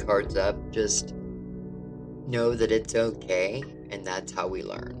look the cards up. Just know that it's okay, and that's how we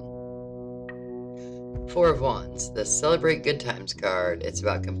learn. Four of Wands, the Celebrate Good Times card. It's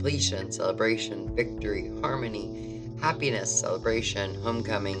about completion, celebration, victory, harmony, happiness, celebration,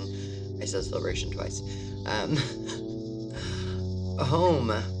 homecoming. I said celebration twice.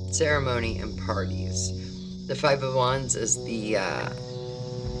 Home, ceremony, and parties. The Five of Wands is the,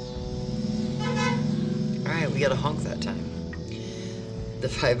 alright, we got a honk that time. The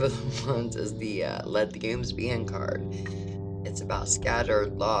Five of Wands is the Let the Games Begin card. It's about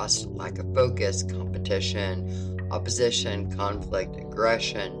scattered, lost, lack of focus, competition, opposition, conflict,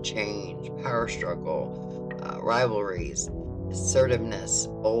 aggression, change, power struggle, rivalries, assertiveness,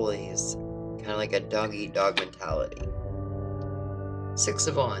 bullies, kind of like a dog-eat-dog mentality. Six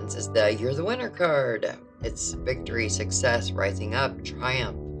of Wands is the You're the Winner card. It's victory, success, rising up,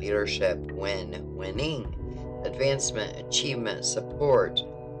 triumph, leadership, winning, advancement, achievement, support,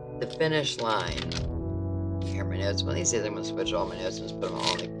 the finish line. Here are my notes. One of these days I'm going to switch all my notes and just put them all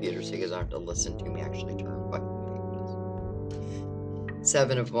on the computer so you guys don't have to listen to me actually turn fucking pages.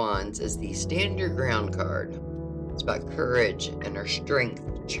 Seven of Wands is the Stand Your Ground card. It's about courage, inner strength,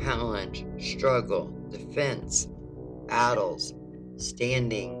 challenge, struggle, defense, battles,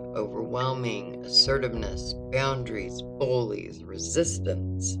 standing, overwhelming, assertiveness, boundaries, bullies,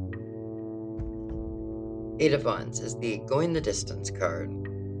 resistance. Eight of Wands is the Going the Distance card.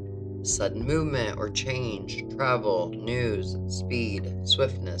 Sudden movement or change, travel, news, speed,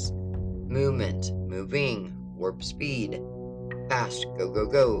 swiftness, movement, moving, warp speed, fast, go, go,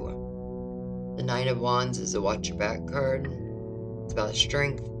 go. The Nine of Wands is the Watch Your Back card. It's about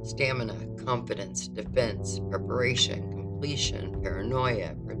strength, stamina, confidence, defense, preparation, completion,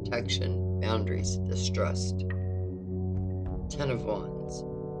 paranoia, protection, boundaries, distrust. 10 of Wands.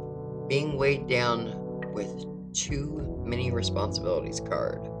 Being weighed down with too many responsibilities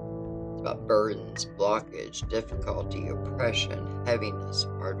card. It's about burdens, blockage, difficulty, oppression, heaviness,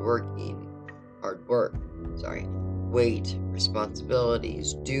 hard work, weight,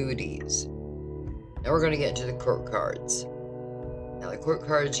 responsibilities, duties. Now we're going to get into the court cards. Now the court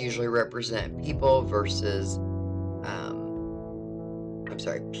cards usually represent people versus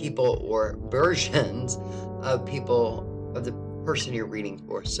people or versions of people of the person you're reading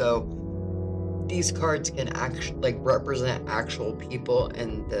for. So these cards can actually represent actual people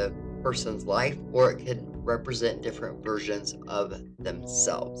in the person's life, or it could represent different versions of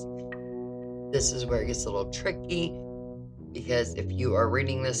themselves. This is where it gets a little tricky, because if you are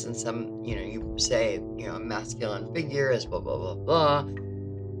reading this and you say, a masculine figure is blah, blah, blah, blah,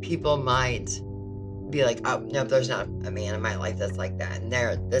 people might be like, oh, no, there's not a man in my life that's like that, and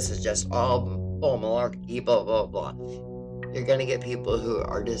this is just all bull malarkey, blah, blah, blah. You're going to get people who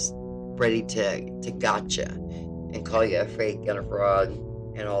are just ready to gotcha and call you a fake and a fraud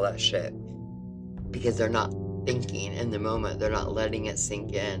and all that shit, because they're not thinking in the moment, they're not letting it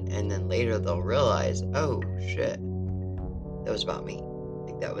sink in, and then later they'll realize, oh shit, that was about me,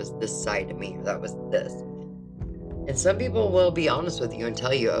 like that was this side of me, or that was this. And some people will be honest with you and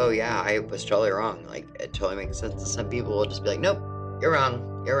tell you, oh yeah, I was totally wrong, like it totally makes sense. And some people will just be like, nope, you're wrong,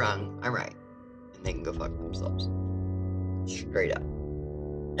 I'm right, and they can go fuck themselves, straight up.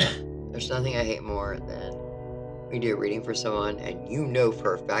 There's nothing I hate more than when you do a reading for someone and you know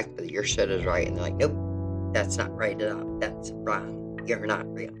for a fact that your shit is right, and they're like, nope, that's not right at all, that's wrong, you're not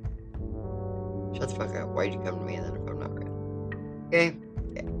real. Shut the fuck up. Why'd you come to me then if I'm not real? Okay?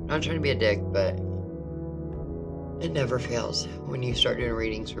 Yeah. I'm not trying to be a dick, but it never fails. When you start doing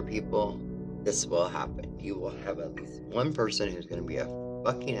readings for people, this will happen. You will have at least one person who's going to be a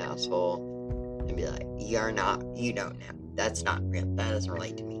fucking asshole and be like, you don't know. That's not real. That doesn't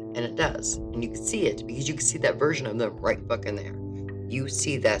relate to me. And it does. And you can see it, because you can see that version of them right fucking there. You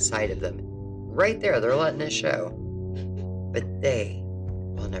see that side of them right there. They're letting it show. But they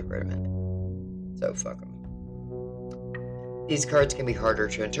will never admit it. So fuck them. These cards can be harder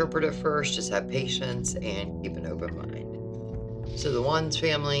to interpret at first. Just have patience and keep an open mind. So the Wands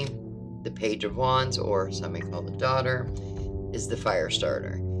family, the Page of Wands, or some may call the Daughter, is the fire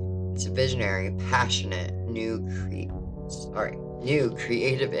starter. It's a visionary, passionate, new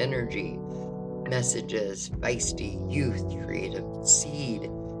creative energy, messages, feisty, youth, creative seed,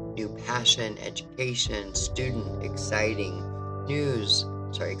 new passion, education, student, exciting news.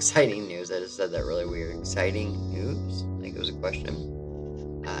 I just said that really weird. Exciting news? I think it was a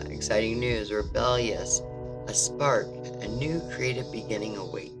question. Exciting news, rebellious, a spark, a new creative beginning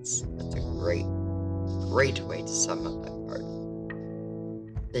awaits. That's a great way to sum up that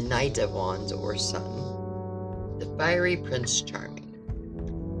The Knight of Wands or Sun, the fiery Prince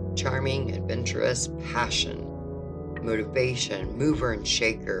Charming. Charming, adventurous, passion, motivation, mover and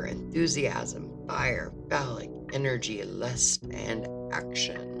shaker, enthusiasm, fire, phallic, energy, lust, and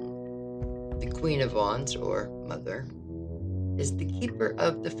action. The Queen of Wands or Mother is the keeper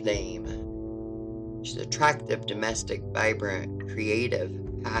of the flame. She's attractive, domestic, vibrant, creative,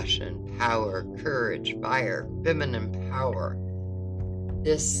 passion, power, courage, fire, feminine power.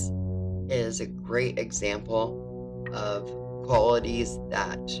 This is a great example of qualities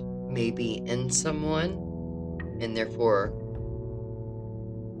that may be in someone and therefore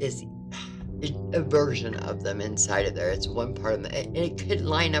is a version of them inside of there. It's one part of them, and it could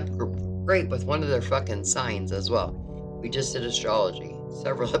line up great with one of their fucking signs as well. We just did astrology,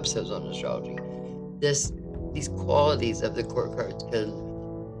 several episodes on astrology. These qualities of the court cards could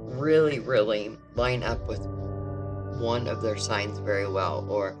really, really line up with one of their signs very well,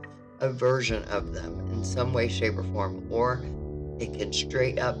 or a version of them in some way, shape, or form, or it can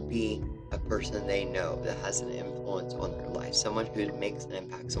straight up be a person they know that has an influence on their life, someone who makes an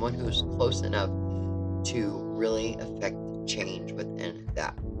impact, someone who's close enough to really affect change within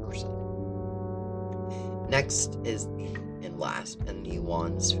that person. Next is, and last in the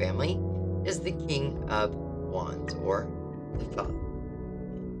Wands family, is the King of Wands or the Father.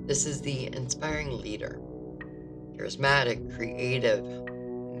 This is the inspiring leader, charismatic, creative,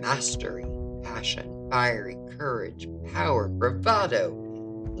 mastery, passion, fiery, courage, power, bravado,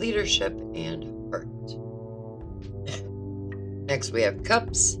 leadership, and heart. Next we have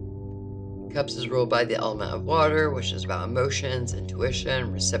Cups. Cups is ruled by the element of water, which is about emotions,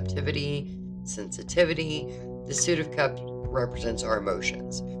 intuition, receptivity, sensitivity. The suit of Cups represents our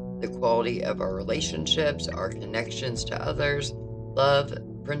emotions, the quality of our relationships, our connections to others, love,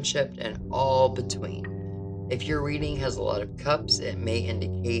 friendship, and all between. If your reading has a lot of cups, it may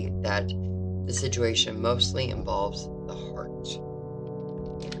indicate that the situation mostly involves the heart.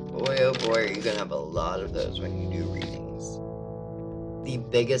 Boy, oh boy, are you going to have a lot of those when you do readings. The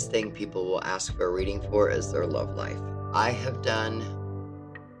biggest thing people will ask for a reading for is their love life. I have done,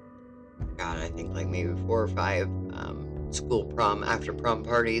 I think like maybe 4 or 5 school prom, after prom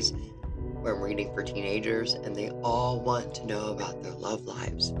parties where I'm reading for teenagers, and they all want to know about their love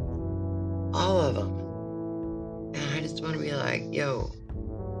lives. All of them. And I just want to be like, yo,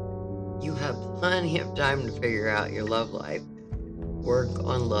 you have plenty of time to figure out your love life. Work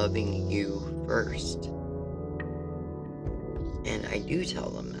on loving you first. And I do tell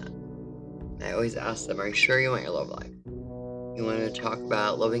them that. I always ask them, are you sure you want your love life? You want to talk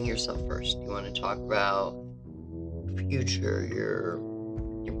about loving yourself first. You want to talk about future, your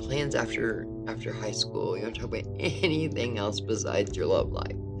plans after high school. You want to talk about anything else besides your love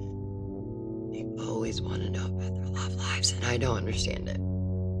life. They always want to know about their love lives, and I don't understand it.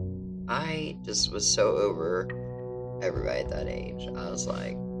 I just was so over everybody at that age. I was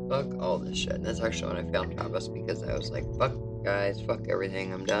like, fuck all this shit. And that's actually when I found Travis, because I was like, fuck guys, fuck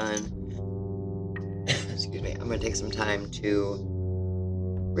everything, I'm done. Excuse me. I'm going to take some time to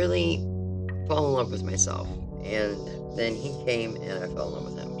really fall in love with myself. And then he came and I fell in love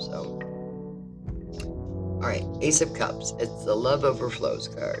with him, so. Alright, Ace of Cups. It's the Love Overflows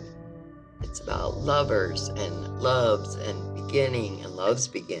card. It's about lovers and loves and beginning and love's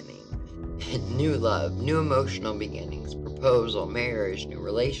beginning. And new love, new emotional beginnings, proposal, marriage, new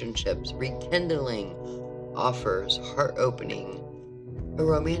relationships, rekindling, offers, heart opening. A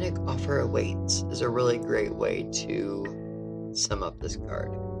romantic offer awaits is a really great way to sum up this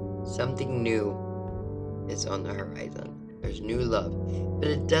card. Something new is on the horizon. There's new love, but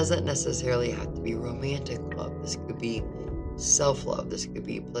it doesn't necessarily have to be romantic love. This could be self-love. This could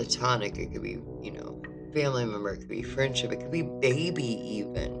be platonic. It could be, family member. It could be friendship. It could be baby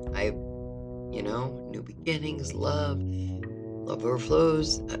even. New beginnings, love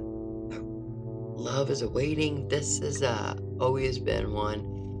overflows. Love is awaiting. This has always been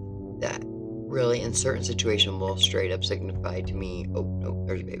one that really, in certain situations, will straight up signify to me, oh, no,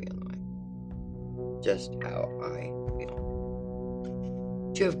 there's a baby on the way. Just how I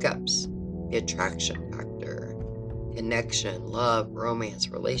feel. 2 of Cups, the attraction factor, connection, love, romance,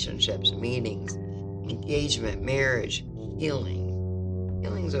 relationships, meetings, engagement, marriage, healing.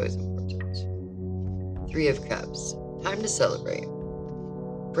 Healing is always important. 3 of Cups, time to celebrate.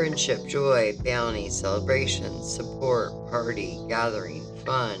 Friendship, joy, bounty, celebration, support, party, gathering,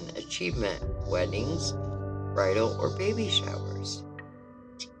 fun, achievement, weddings, bridal or baby showers.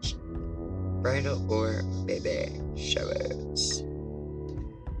 Bridal or baby showers.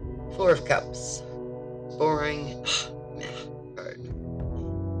 4 of Cups. Boring card.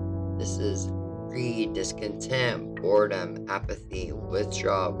 This is greed, discontent, boredom, apathy,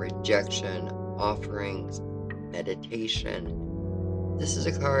 withdrawal, rejection, offerings, meditation. This is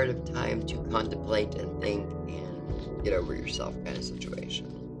a card of time to contemplate and think and get over yourself kind of situation.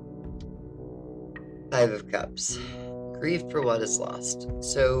 5 of Cups. Grief for what is lost.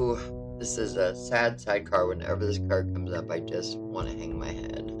 So this is a sad side card. Whenever this card comes up, I just want to hang my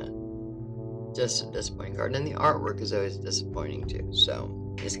head. Just a disappointing card. And the artwork is always disappointing too.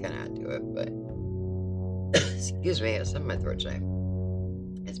 So just kind of add to it. But excuse me, I have something in my throat today.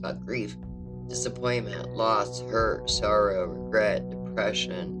 It's about grief, disappointment, loss, hurt, sorrow, regret,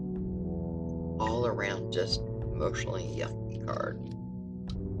 depression. All around just emotionally yucky card.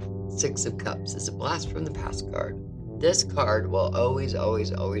 6 of Cups is a blast from the past card. This card will always,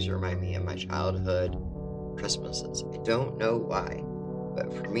 always, always remind me of my childhood Christmases. I don't know why,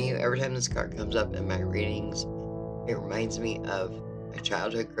 but for me, every time this card comes up in my readings, it reminds me of my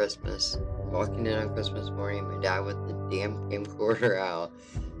childhood Christmas, walking in on Christmas morning, my dad with the damn camcorder out,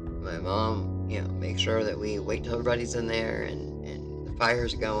 my mom, make sure that we wait till everybody's in there and the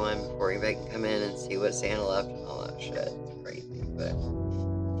fire's going before anybody can come in and see what Santa left and all that shit. It's crazy, but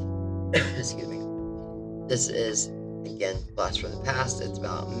excuse me. This is, again, blast from the past. It's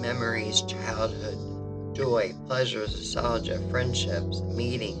about memories, childhood, joy, pleasures, nostalgia, friendships,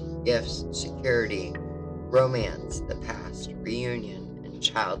 meeting, gifts, security, romance, the past, reunion, and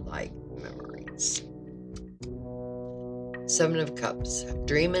childlike memories. 7 of Cups,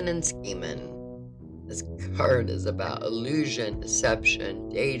 dreaming and scheming. This card is about illusion, deception,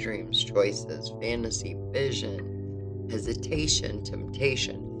 daydreams, choices, fantasy, vision, hesitation,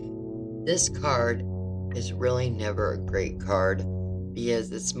 temptation. This card is really never a great card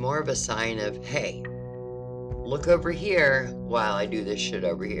because it's more of a sign of, hey, look over here while I do this shit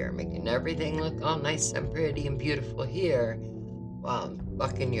over here, making everything look all nice and pretty and beautiful here while I'm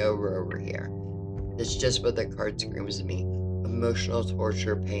fucking you over here. It's just what the card screams to me. Emotional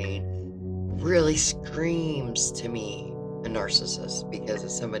torture, pain, really screams to me a narcissist because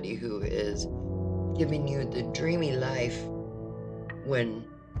it's somebody who is giving you the dreamy life when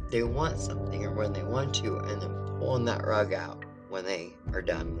they want something or when they want to, and then pulling that rug out when they are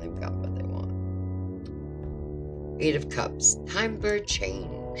done and they've got what they want. 8 of Cups, time for a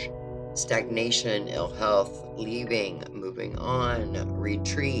change. Stagnation, ill health, leaving, moving on,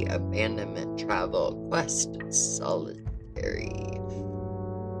 retreat, abandonment, travel, quest, solitary,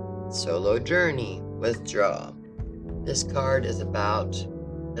 solo journey, withdraw. This card is about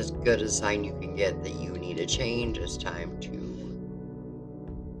as good a sign you can get that you need a change. It's time to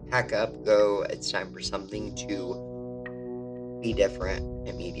pack up, go. It's time for something to be different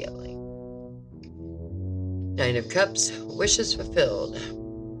immediately. 9 of Cups, wishes fulfilled,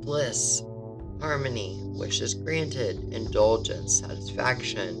 bliss, harmony, wishes granted, indulgence,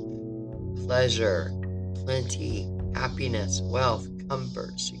 satisfaction, pleasure, plenty, happiness, wealth,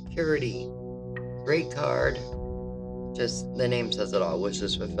 comfort, security. Great card. Just the name says it all.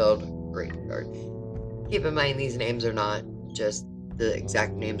 Wishes fulfilled. Great card. Keep in mind these names are not just the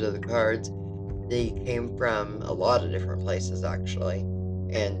exact names of the cards. They came from a lot of different places actually,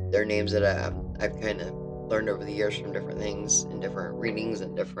 and they're names that I've kind of learned over the years from different things and different readings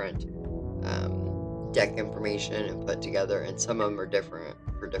and different deck information and put together, and some of them are different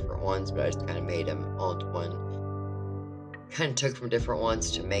for different ones, but I just kind of made them all into one. Kind of took from different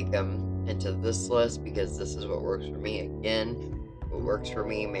ones to make them into this list because this is what works for me. Again, what works for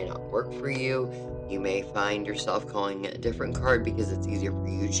me may not work for you. You may find yourself calling it a different card because it's easier for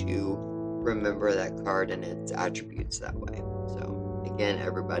you to remember that card and its attributes that way. So again,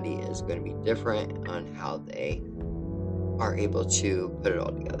 everybody is going to be different on how they are able to put it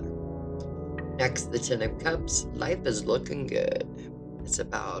all together. Next, the 10 of Cups. Life is looking good. It's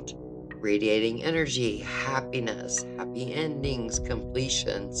about radiating energy, happiness, happy endings,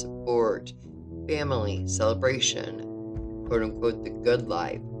 completion, support, family, celebration, quote unquote, the good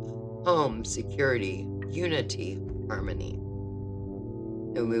life, home, security, unity, harmony.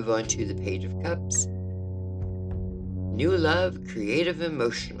 Then we move on to the Page of Cups. New love, creative,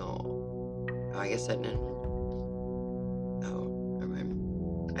 emotional. Oh, I guess I didn't. Oh, never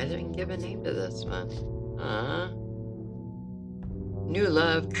mind. I didn't give a name to this one. New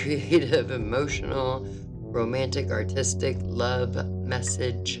love, creative, emotional, romantic, artistic, love,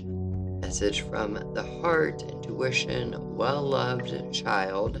 message from the heart, intuition, well-loved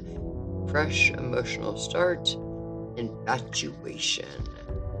child, fresh emotional start, infatuation.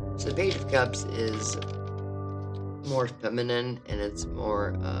 So the Page of Cups is more feminine, and it's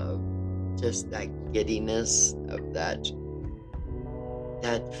more of just that giddiness of that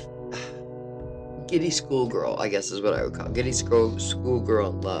giddy schoolgirl, I guess is what I would call it. Giddy schoolgirl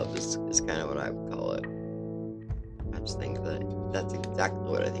in love is kind of what I would call it. I just think that that's exactly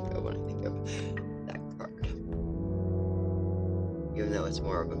what I think of when I think of that card. Even though it's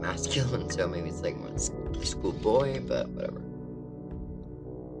more of a masculine, so maybe it's like more schoolboy, but whatever.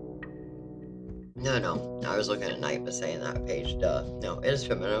 No, I was looking at night, but saying that page, duh. No, it is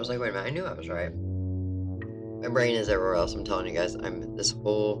feminine. I was like, wait a minute, I knew I was right. My brain is everywhere else. I'm telling you guys, I'm this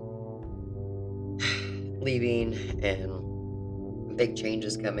whole leaving and big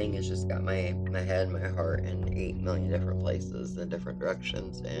changes coming. It's just got my head, my heart in 8 million different places and different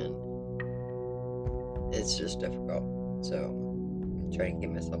directions, and it's just difficult. So I'm trying to keep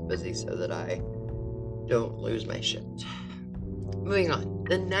myself busy so that I don't lose my shit. Moving on,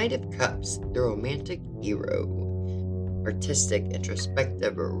 the Knight of Cups, the romantic hero, artistic,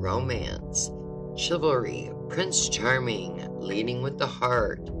 introspective, romance, chivalry, Prince Charming, leading with the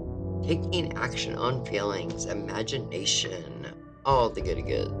heart, taking action on feelings, imagination, all the goody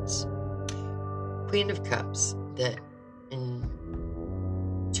goods. Queen of Cups, the intuitive,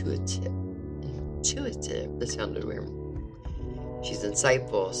 that sounded weird. She's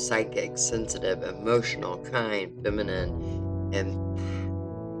insightful, psychic, sensitive, emotional, kind, feminine,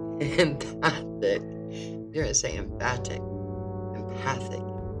 empathic. You're gonna say emphatic,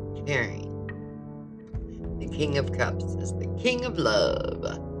 caring. The King of Cups is the King of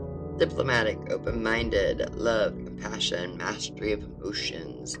Love. Diplomatic, open-minded, love, compassion, mastery of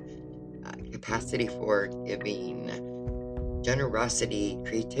emotions, capacity for giving, generosity,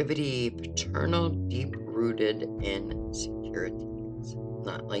 creativity, paternal, deep-rooted insecurities.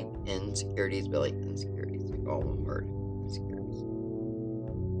 Not like insecurities, but like insecurities. Like all one word, insecurities.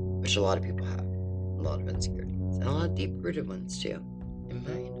 Which a lot of people have. A lot of insecurities. And a lot of deep-rooted ones, too. And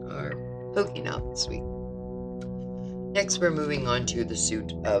mine are poking out this week. Next, we're moving on to the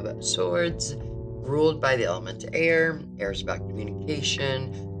Suit of Swords, ruled by the element air. Air is about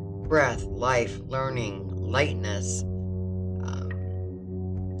communication, breath, life, learning, lightness,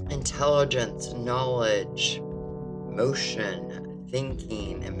 intelligence, knowledge, motion,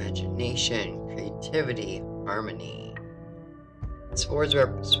 thinking, imagination, creativity, harmony. Swords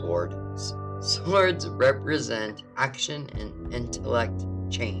represent action and intellect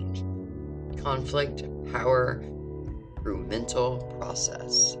change, conflict, power, through mental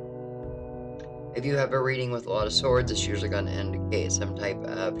process. If you have a reading with a lot of swords, it's usually going to indicate some type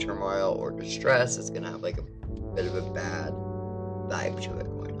of turmoil or distress. It's going to have like a bit of a bad vibe to it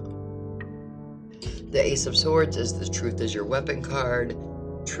going on. The Ace of Swords is the Truth is Your Weapon card.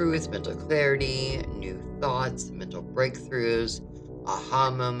 Truth, mental clarity, new thoughts, mental breakthroughs,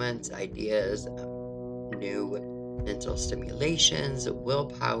 aha moments, ideas, new mental stimulations,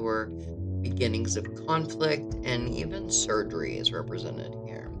 willpower, beginnings of conflict, and even surgery is represented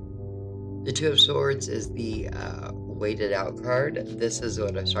here. The Two of Swords is the weighted out card. This is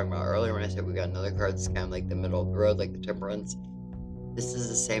what I was talking about earlier when I said we got another card that's kind of like the middle of the road, like the Temperance. This is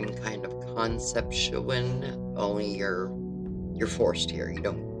the same kind of conception, only you're forced here. You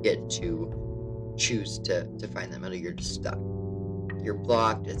don't get to choose to find the middle, you're just stuck. You're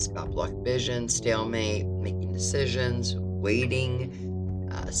blocked. It's about blocked vision, stalemate, making decisions, waiting,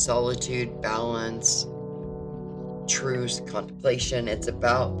 solitude, balance, truce, contemplation. It's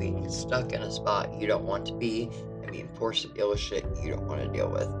about being stuck in a spot you don't want to be and being forced to deal with shit you don't want to deal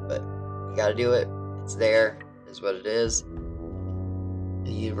with. But you gotta do it. It's there. Is what it is.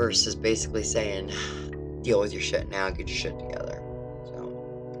 The universe is basically saying, deal with your shit now, get your shit together.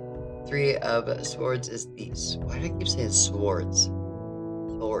 So, Three of Swords is the... Why do I keep saying swords?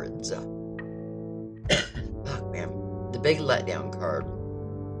 Swords. Fuck, man. The big letdown card.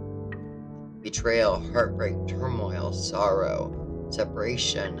 Betrayal, heartbreak, turmoil, sorrow,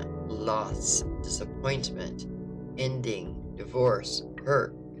 separation, loss, disappointment, ending, divorce,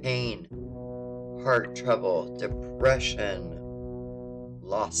 hurt, pain, heart trouble, depression,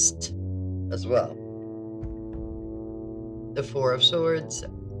 lost as well. The Four of Swords,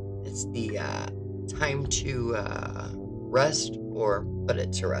 it's the time to rest or put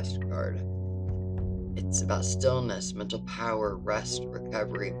it to rest card. It's about stillness, mental power, rest,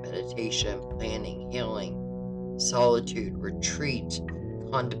 recovery, meditation, planning, healing, solitude, retreat,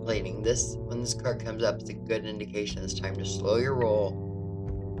 contemplating. When this card comes up, it's a good indication it's time to slow your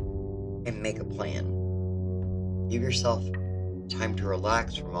roll and make a plan. Give yourself time to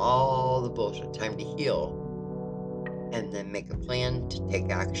relax from all the bullshit, time to heal, and then make a plan to take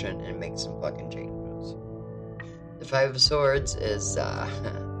action and make some fucking changes. The Five of Swords is the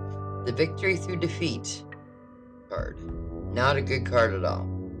victory through defeat card. Not a good card at all.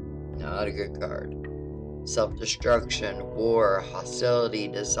 Not a good card. Self-destruction, war, hostility,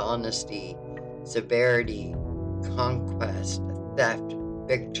 dishonesty, severity, conquest, theft,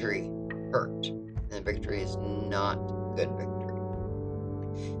 victory, hurt. And victory is not good victory.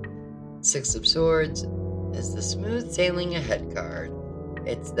 Six of Swords is the smooth sailing ahead card.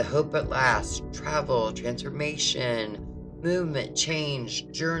 It's the hope at last, travel, transformation, movement,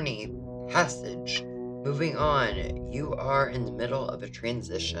 change, journey, passage, moving on. You are in the middle of a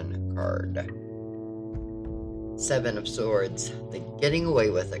transition card. Seven of Swords, the getting away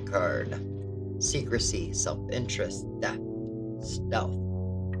with it card. Secrecy, self-interest, theft, stealth,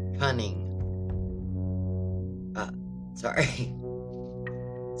 cunning,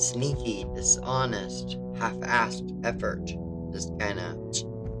 sneaky, dishonest, half-assed effort. Just kind of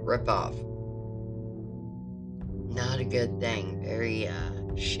rip off. Not a good thing. Very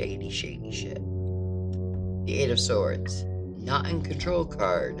shady shit. The Eight of Swords, not in control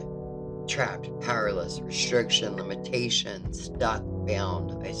card. Trapped, powerless, restriction, limitation, stuck,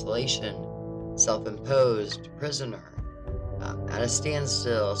 bound, isolation, self-imposed, prisoner, at a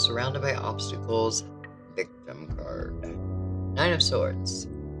standstill, surrounded by obstacles, victim card. Nine of Swords,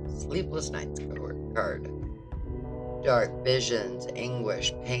 sleepless nights card. Dark visions,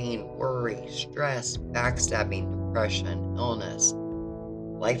 anguish, pain, worry, stress, backstabbing, depression, illness.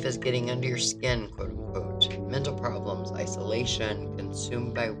 Life is getting under your skin, quote unquote. Mental problems, isolation,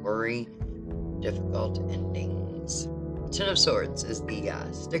 consumed by worry, difficult endings. Ten of Swords is the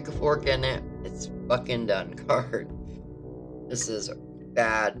stick a fork in it, it's fucking done card. This is a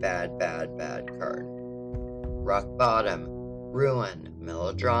bad card. Rock bottom, ruin,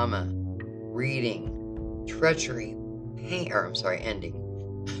 melodrama, reading, treachery, ending.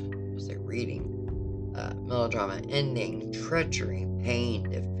 I was like reading. Melodrama, ending, treachery, pain,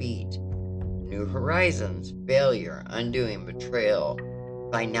 defeat, new horizons, failure, undoing, betrayal,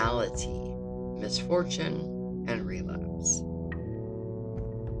 finality, misfortune, and relapse.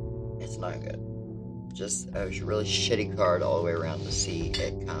 It's not good. Just a really shitty card all the way around to see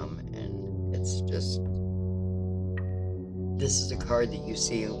it come, and it's just... This is a card that you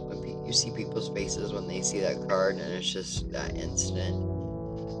see when you see people's faces when they see that card, and it's just that instant.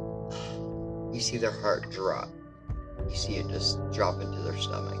 You see their heart drop. You see it just drop into their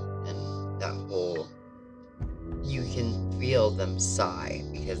stomach, and that whole... You can feel them sigh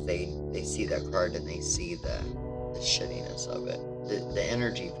because they see that card and they see the shittiness of it. The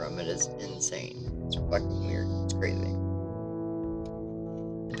energy from it is insane. It's fucking weird. It's crazy.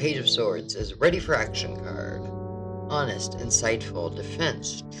 The Page of Swords is ready for action card. Honest, insightful,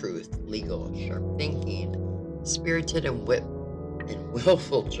 defense, truth, legal, sharp thinking, spirited and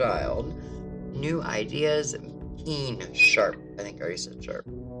willful child, new ideas, keen, sharp. I think I already said sharp.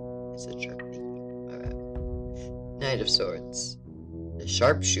 I said sharp thinking. My bad. Knight of Swords, the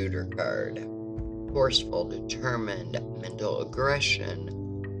sharpshooter card. Forceful, determined, mental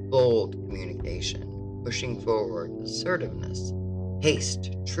aggression, bold communication, pushing forward, assertiveness,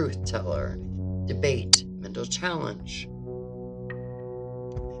 haste, truth teller, debate, mental challenge.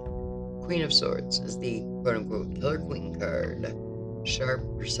 Queen of Swords is the quote-unquote killer queen card. Sharp,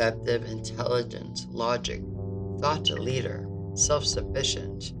 perceptive, intelligent, logic, thought leader,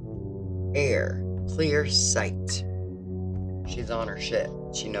 self-sufficient, air, clear sight. She's on her shit.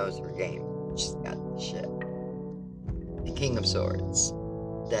 She knows her game. She's got the shit. The King of Swords.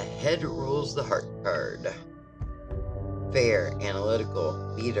 The head rules the heart card. Fair, analytical,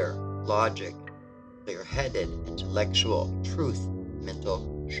 leader, logic, clear-headed, intellectual, truth,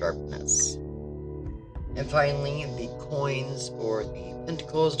 mental sharpness. And finally, the coins or the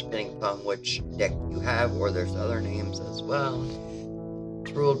pentacles, depending upon which deck you have, or there's other names as well.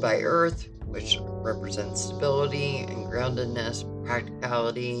 It's ruled by Earth, which represents stability and groundedness,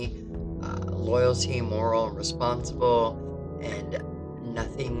 practicality, loyalty, moral, responsible, and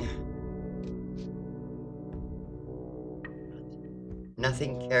nothing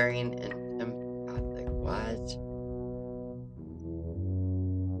caring and empathic. What?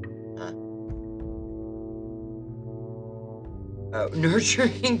 Oh,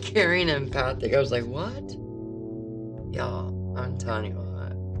 nurturing, caring, empathic. I was like, what? Y'all, I'm telling you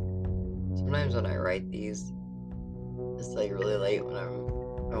what. Sometimes when I write these, it's like really late when I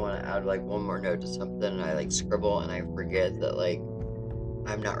want to add like one more note to something, and I like scribble and I forget that like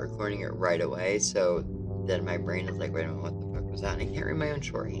I'm not recording it right away. So then my brain is like, wait a minute, what the fuck was that? And I can't read my own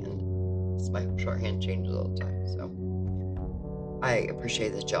shorthand. My shorthand changes all the time. So I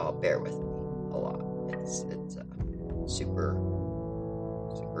appreciate that y'all bear with me a lot. It's super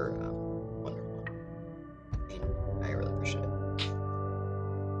wonderful. And I really appreciate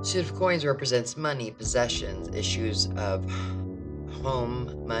it. Suit of Coins represents money, possessions, issues of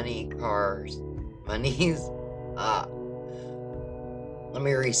home, money, cars, monies. Let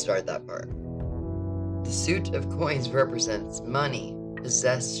me restart that part. The suit of coins represents money,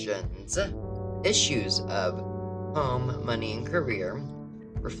 possessions, issues of home, money, and career,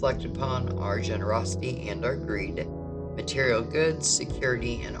 reflect upon our generosity and our greed, material goods,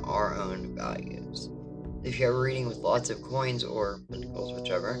 security, and our own values. If you have a reading with lots of coins or pentacles,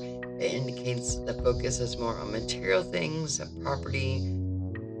 whichever, it indicates the focus is more on material things, property,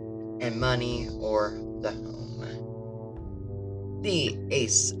 and money, or the home. The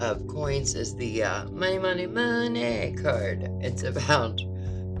Ace of Coins is the money, money, money card. It's about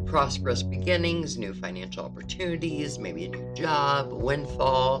prosperous beginnings, new financial opportunities, maybe a new job,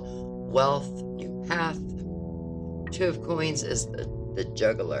 windfall, wealth, new path. Two of Coins is the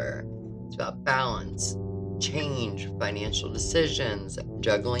Juggler. It's about balance, change, financial decisions,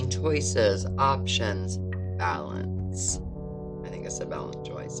 juggling choices, options, balance. I think I said balance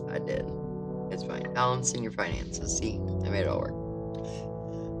choice. I did. It's fine. Balance in your finances. See, I made it all work.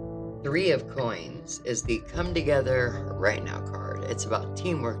 Three of Coins is the Come Together Right Now card. It's about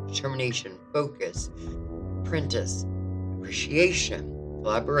teamwork, determination, focus, apprentice, appreciation,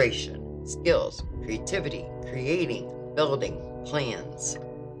 collaboration, skills, creativity, creating, building, plans.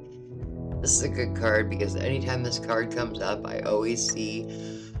 This is a good card because anytime this card comes up, I always see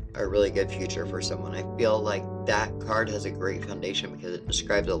a really good future for someone. I feel like that card has a great foundation because it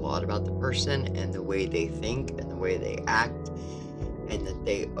describes a lot about the person and the way they think and the way they act, and that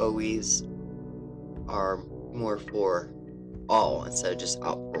they always are more for all instead of just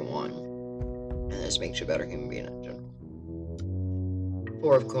out for one. And this makes you a better human being in general.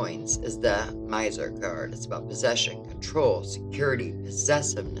 Four of Coins is the Miser card. It's about possession, control, security,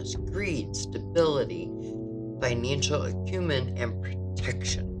 possessiveness, greed, stability, financial acumen, and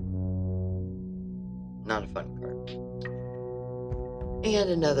protection. Not a fun card.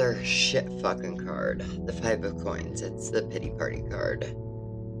 And another shit fucking card. The Five of Coins. It's the Pity Party card.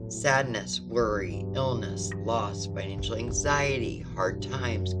 Sadness, worry, illness, loss, financial anxiety, hard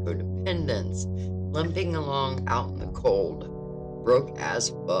times, codependence, limping along out in the cold, broke as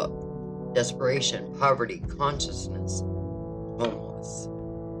fuck, desperation, poverty, consciousness, homeless.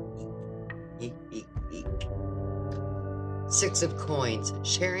 Eek, eek, eek, eek. Six of Coins,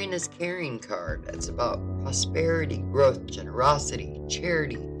 Sharing is Caring card. It's about prosperity, growth, generosity,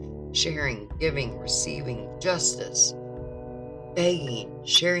 charity, sharing, giving, receiving, justice, begging,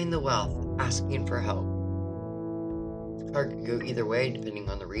 sharing the wealth, asking for help. This card can go either way depending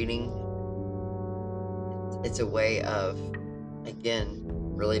on the reading. It's a way of, again,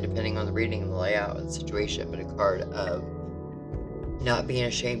 really depending on the reading and the layout and the situation, but a card of not being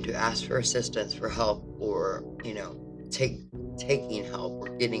ashamed to ask for assistance, for help, or, taking help or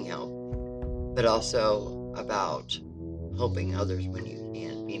getting help, but also about helping others when you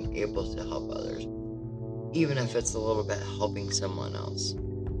can, being able to help others, even if it's a little bit helping someone else.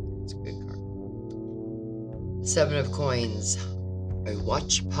 It's a good card. Seven of Coins, a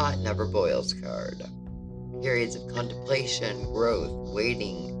Watch Pot Never Boils card. Periods of contemplation, growth,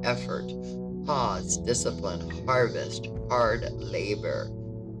 waiting, effort, pause, discipline, harvest, hard labor,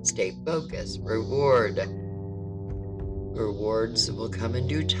 stay focused, reward. Rewards will come in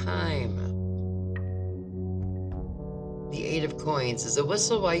due time. The Eight of Coins is a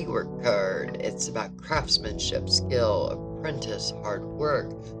Whistle While You Work card. It's about craftsmanship, skill, apprentice, hard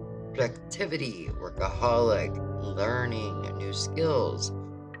work, productivity, workaholic, learning new skills,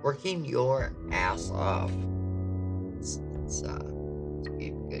 working your ass off. It's good.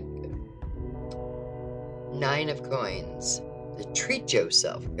 Nine of Coins, the Treat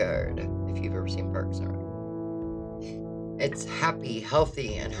Yourself card, if you've ever seen Parks and Rec. It's happy,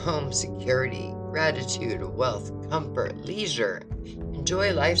 healthy, and home security, gratitude, wealth, comfort, leisure.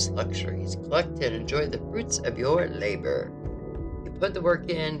 Enjoy life's luxuries. Collect and enjoy the fruits of your labor. You put the work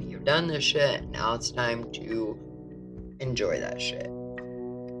in, you've done this shit, now it's time to enjoy that shit.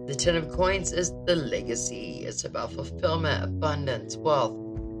 The Ten of Coins is the Legacy. It's about fulfillment, abundance, wealth,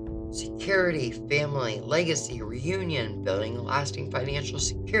 security, family, legacy, reunion, building lasting financial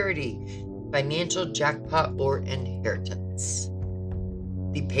security, financial jackpot, or inheritance.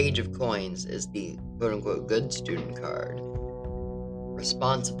 The Page of Coins is the quote-unquote good student card.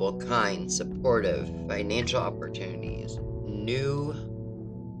 Responsible, kind, supportive, financial opportunities, news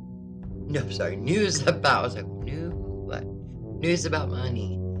about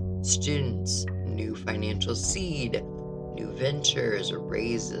money, students, new financial seed, new ventures,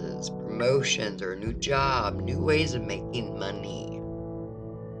 raises, promotions, or a new job, new ways of making money.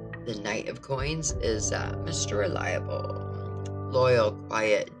 The Knight of Coins is Mr. Reliable. Loyal,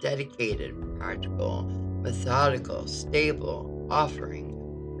 quiet, dedicated, practical, methodical, stable, offering,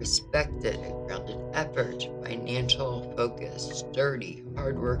 respected, grounded effort, financial focus, sturdy,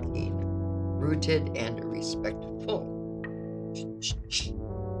 hardworking, rooted and respectful.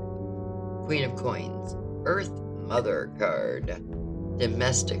 Queen of Coins, Earth Mother card.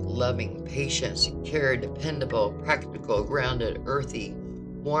 Domestic, loving, patient, secure, dependable, practical, grounded, earthy,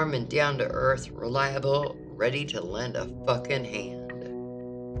 warm and down to earth, reliable, ready to lend a fucking hand.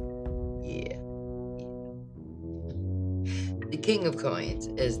 Yeah. The King of Coins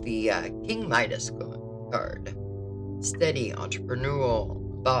is the King Midas card. Steady,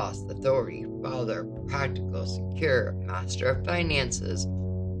 entrepreneurial, boss, authority, father, practical, secure, master of finances,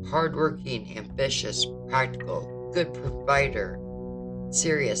 hardworking, ambitious, practical, good provider,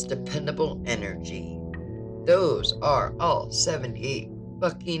 serious, dependable energy. Those are all 78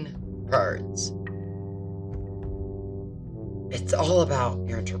 fucking cards. It's all about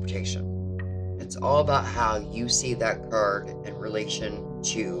your interpretation. It's all about how you see that card in relation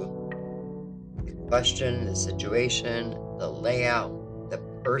to the question, the situation, the layout, the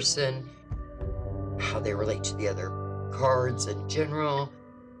person, how they relate to the other cards in general,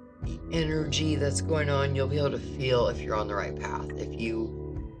 the energy that's going on. You'll be able to feel if you're on the right path. If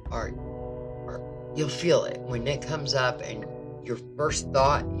you are, you'll feel it when it comes up, and your first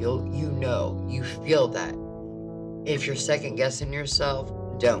thought, you feel that. If you're second guessing yourself,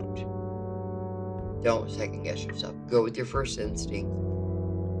 don't second guess yourself. Go with your first instinct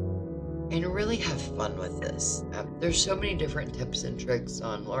and really have fun with this. There's so many different tips and tricks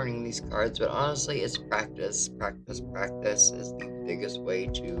on learning these cards, but honestly, it's practice. Practice is the biggest way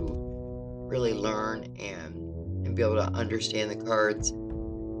to really learn and be able to understand the cards,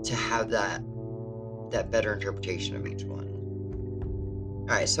 to have that better interpretation of each one.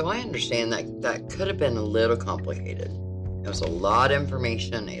 Alright, so I understand that could have been a little complicated. It was a lot of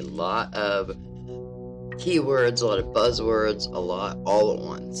information, a lot of keywords, a lot of buzzwords, a lot all at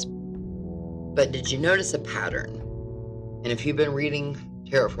once. But did you notice a pattern? And if you've been reading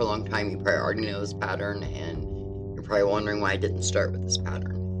tarot for a long time, you probably already know this pattern, and you're probably wondering why I didn't start with this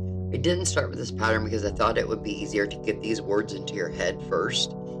pattern. I didn't start with this pattern because I thought it would be easier to get these words into your head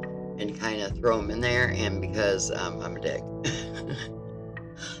first and kind of throw them in there, and because I'm a dick.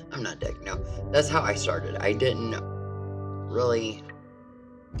 I'm not a dick, no. That's how I started. I didn't really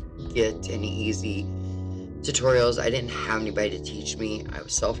get any easy tutorials. I didn't have anybody to teach me. I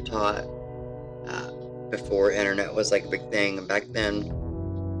was self-taught before internet was like a big thing. And back then,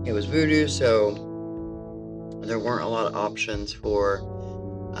 it was voodoo, so there weren't a lot of options for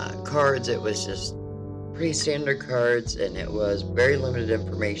cards. It was just pretty standard cards, and it was very limited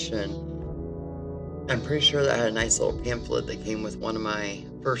information. I'm pretty sure that I had a nice little pamphlet that came with one of my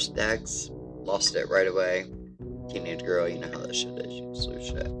first decks. Lost it right away. Teenage girl, you know how that shit is. You just lose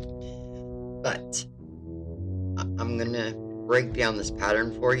shit. But I'm gonna break down this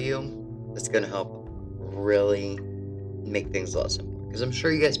pattern for you. It's gonna help really make things a lot simpler, because I'm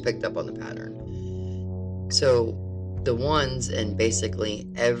sure you guys picked up on the pattern. So the ones in basically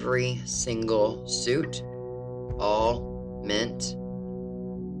every single suit all meant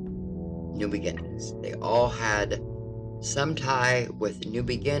new beginnings. They all had some tie with new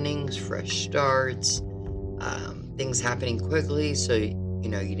beginnings, fresh starts, things happening quickly, so you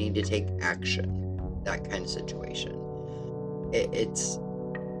need to take action, that kind of situation. It's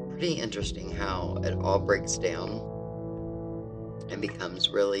pretty interesting how it all breaks down and becomes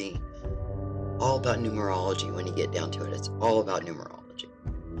really all about numerology. When you get down to it, it's all about numerology.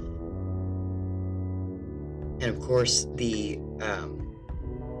 And of course, my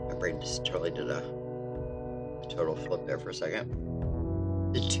brain just totally did a total flip there for a second.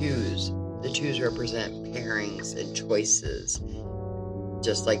 The twos represent pairings and choices,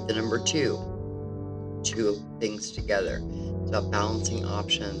 just like the number two things together. It's about balancing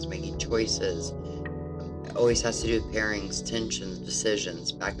options, making choices. It always has to do with pairings, tensions,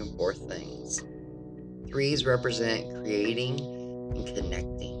 decisions, back and forth things. Threes represent creating and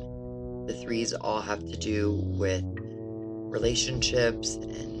connecting. The threes all have to do with relationships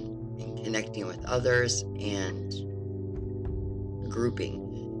and connecting with others and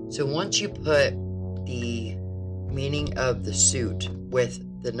grouping. So once you put the meaning of the suit with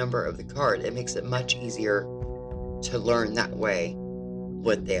the number of the card, it makes it much easier to learn that way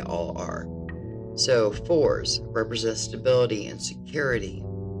what they all are. So fours represent stability and security.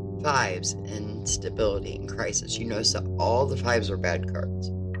 Fives, instability and crisis. You notice that all the fives are bad cards.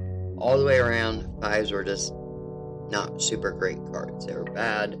 All the way around, fives were just not super great cards. They were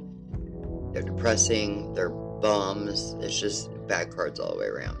bad, they're depressing, they're bums. It's just bad cards all the way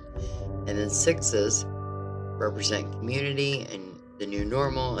around. And then sixes represent community and the new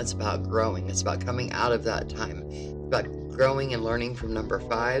normal. It's about growing. It's about coming out of that time. It's about growing and learning from number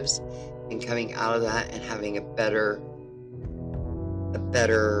fives and coming out of that and having a better a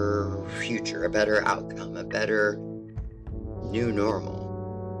better future, a better outcome, a better new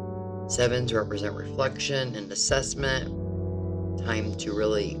normal. 7s represent reflection and assessment, time to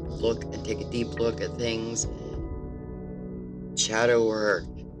really look and take a deep look at things, shadow work,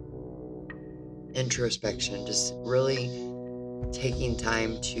 introspection, just really taking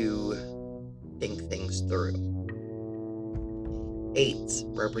time to think things through. 8s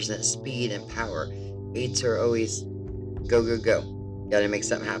represent speed and power. 8s are always go, go, go. Gotta make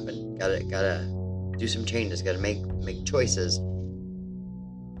something happen. Gotta do some changes. Gotta make choices.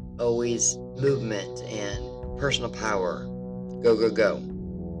 Always movement and personal power. Go, go, go.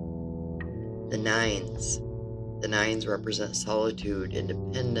 The 9s represent solitude,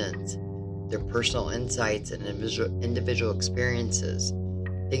 independence, their personal insights and individual experiences,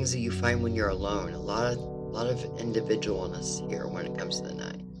 things that you find when you're alone. A lot of individualness here when it comes to the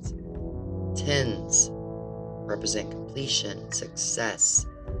 9s. 10s represent completion, success.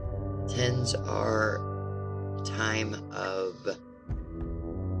 10s are a time of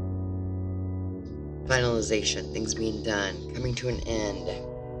finalization, things being done, coming to an end,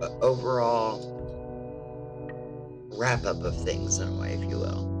 but overall wrap up of things in a way, if you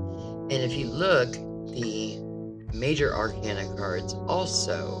will. And if you look, the major arcana cards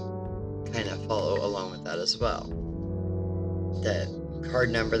also kind of follow along with that as well. The card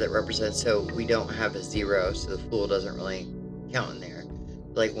number that represents, so we don't have a 0, so the Fool doesn't really count in there.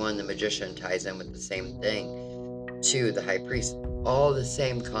 Like 1, the Magician ties in with the same thing. 2, the High Priest, all the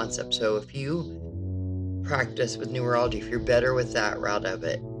same concept. So if you practice with numerology, if you're better with that route of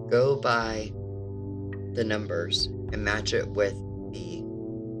it, go by the numbers and match it with the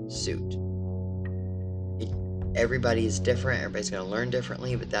suit. Everybody is different, everybody's going to learn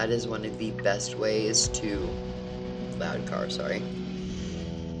differently, but that is one of the best ways to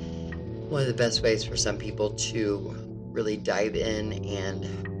one of the best ways for some people to really dive in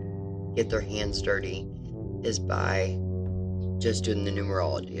and get their hands dirty is by just doing the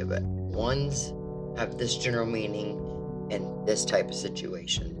numerology of it. 1s have this general meaning in this type of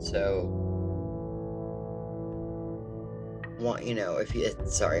situation. So,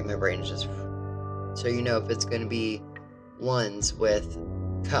 sorry, my brain is just... So, if it's going to be 1s with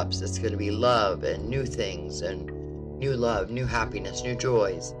cups, it's going to be love and new things and new love, new happiness, new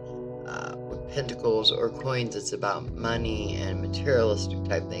joys. With pentacles or coins, it's about money and materialistic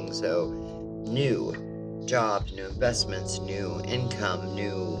type things. So, new jobs, new investments, new income,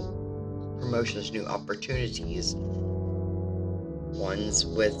 new promotions, new opportunities. 1s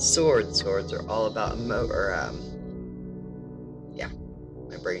with swords. Swords are all about my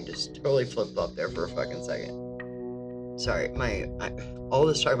brain just totally flip-flopped there for a fucking second. Sorry, all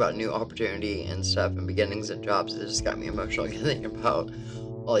this talk about new opportunity and stuff and beginnings and jobs, it just got me emotional thinking about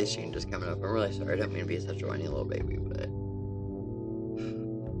all these changes coming up. I'm really sorry, I don't mean to be such a whiny little baby, but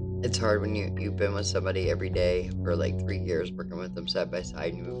it's hard when you've been with somebody every day for like 3 years, working with them side by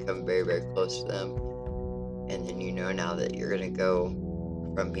side, and you become very, very close to them, and then now that you're gonna go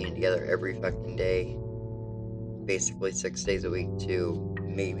from being together every fucking day, basically 6 days a week, to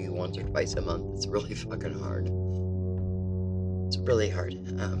maybe once or twice a month. It's really fucking hard. It's really hard.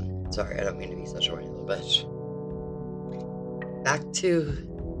 Sorry, I don't mean to be such a whiny little bitch. Back to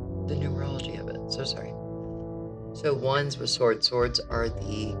the numerology of it. So sorry. So 1s with swords. Swords are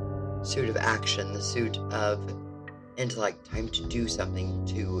the suit of action, the suit of intellect, time to do something,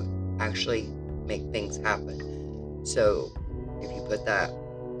 to actually make things happen. So if you put that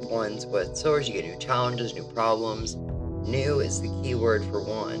 1s with swords, you get new challenges, new problems. New is the key word for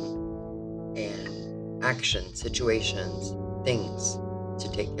 1, and action, situations, things to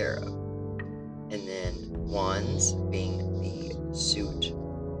take care of. And then 1s being the suit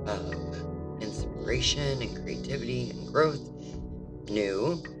of inspiration and creativity and growth,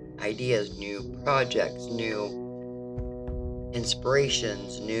 new ideas, new projects, new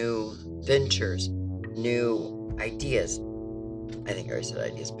inspirations, new ventures, new ideas. I think I already said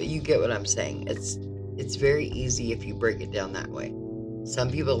ideas, but you get what I'm saying. It's very easy if you break it down that way. Some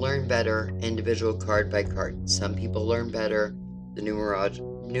people learn better individual card by card. Some people learn better the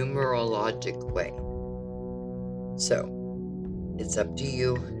numerologic way. So, it's up to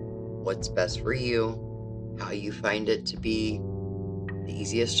you what's best for you, how you find it to be the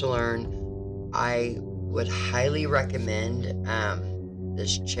easiest to learn. I would highly recommend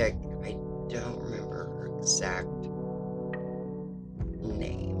this chick. I don't remember her exact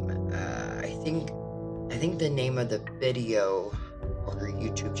name. I think the name of the video or her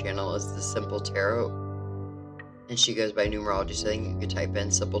YouTube channel is The Simple Tarot, and she goes by numerology. So I think you could type in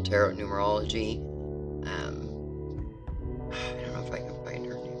Simple Tarot numerology. I don't know if I can find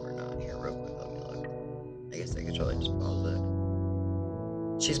her name or not. Here, real quick, let me look. I guess I could totally just pause it.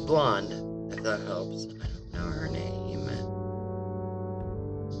 She's blonde, if that helps. I don't know her name.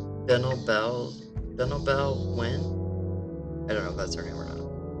 Denelbell Wynn? I don't know if that's her name or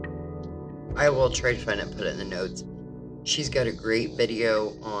not. I will try to find it and put it in the notes. She's got a great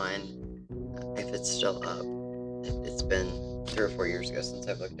video on, if it's still up. It's been 3 or 4 years ago since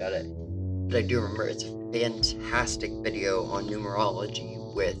I've looked at it. But I do remember it's a fantastic video on numerology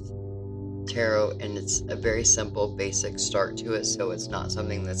with tarot, and it's a very simple, basic start to it, so it's not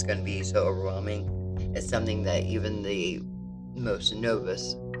something that's going to be so overwhelming. It's something that even the most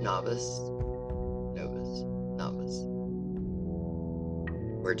novice,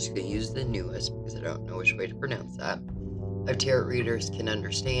 we're just going to use the newest because I don't know which way to pronounce that, of tarot readers can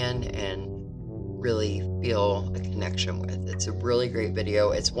understand and really feel a connection with. It's a really great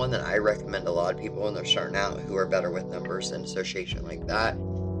video. It's one that I recommend a lot of people when they're starting out who are better with numbers and association like that.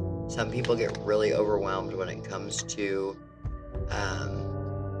 Some people get really overwhelmed when it comes to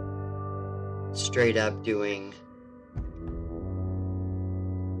straight up doing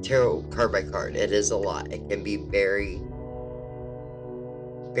tarot card by card. It is a lot. It can be very,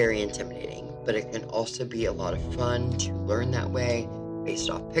 very intimidating, but it can also be a lot of fun to learn that way based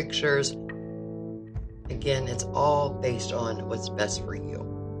off pictures. Again, it's all based on what's best for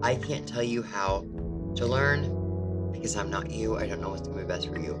you. I can't tell you how to learn because I'm not you. I don't know what's going to be best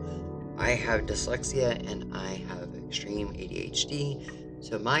for you. I have dyslexia and I have extreme ADHD.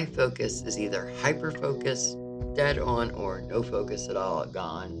 So my focus is either hyper focus, dead on, or no focus at all,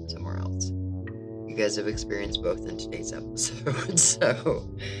 gone somewhere else. You guys have experienced both in today's episode. So,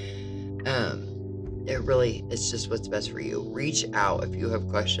 it's just what's best for you. Reach out if you have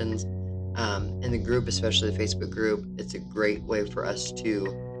questions. In the group, especially the Facebook group, it's a great way for us to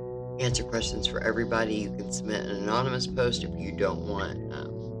answer questions for everybody. You can submit an anonymous post if you don't want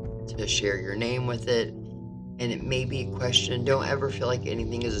to share your name with it. And it may be a question. Don't ever feel like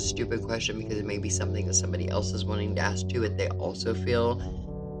anything is a stupid question because it may be something that somebody else is wanting to ask to it. They also feel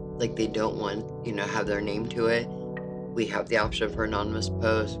like they don't want, have their name to it. We have the option for anonymous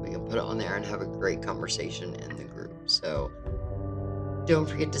posts. We can put it on there and have a great conversation in the group. So don't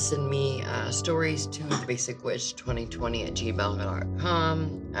forget to send me stories to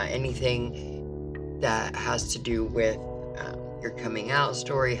thebasicwitch2020@gmail.com. Anything that has to do with your coming out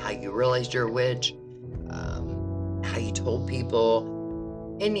story, how you realized you're a witch, how you told people,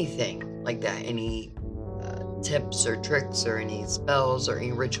 anything like that, any tips or tricks or any spells or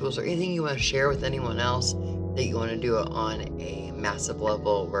any rituals or anything you want to share with anyone else that you want to do it on a massive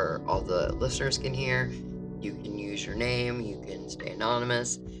level where all the listeners can hear. You can use your name, you can stay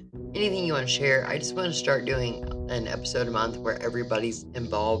anonymous, anything you want to share. I just want to start doing an episode a month where everybody's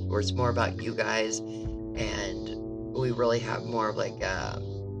involved, where it's more about you guys, and we really have more of like a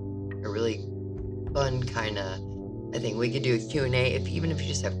really fun kind of, I think we could do a Q&A, even if you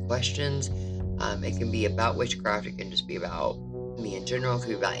just have questions. It can be about witchcraft, it can just be about me in general, it could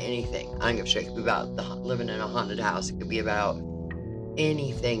be about anything. I don't give a shit. It could be about living in a haunted house, it could be about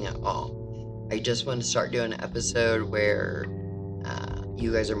anything at all. I just want to start doing an episode where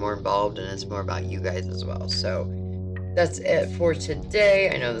you guys are more involved and it's more about you guys as well. So that's it for today.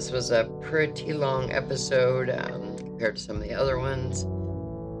 I know this was a pretty long episode compared to some of the other ones.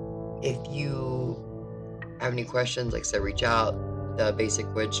 If you have any questions, like I said, reach out,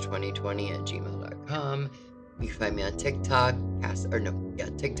 thebasicwitch2020@gmail.com. You can find me on TikTok.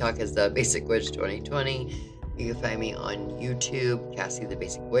 TikTok is thebasicwitch2020. You can find me on YouTube, Cassie the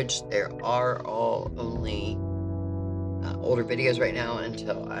Basic Witch. There are all only older videos right now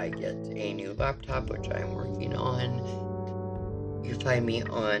until I get a new laptop, which I'm working on. You can find me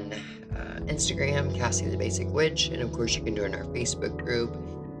on Instagram, Cassie the Basic Witch, and of course you can join our Facebook group.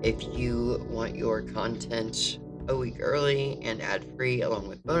 If you want your content a week early and ad-free along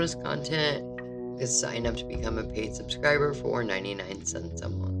with bonus content, you can sign up to become a paid subscriber for 99 cents a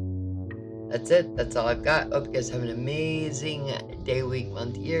month. That's it. That's all I've got. Hope you guys have an amazing day, week,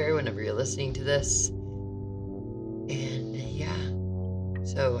 month, year whenever you're listening to this. And yeah,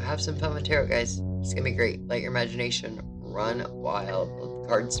 so have some fun with tarot, guys. It's gonna be great. Let your imagination run wild. Let the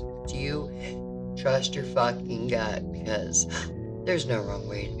cards speak to you. Trust your fucking gut because there's no wrong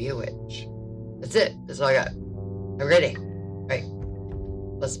way to be a witch. That's it. That's all I got. Have a great day. All right.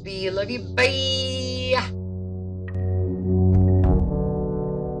 Let's be. Love you. Bye.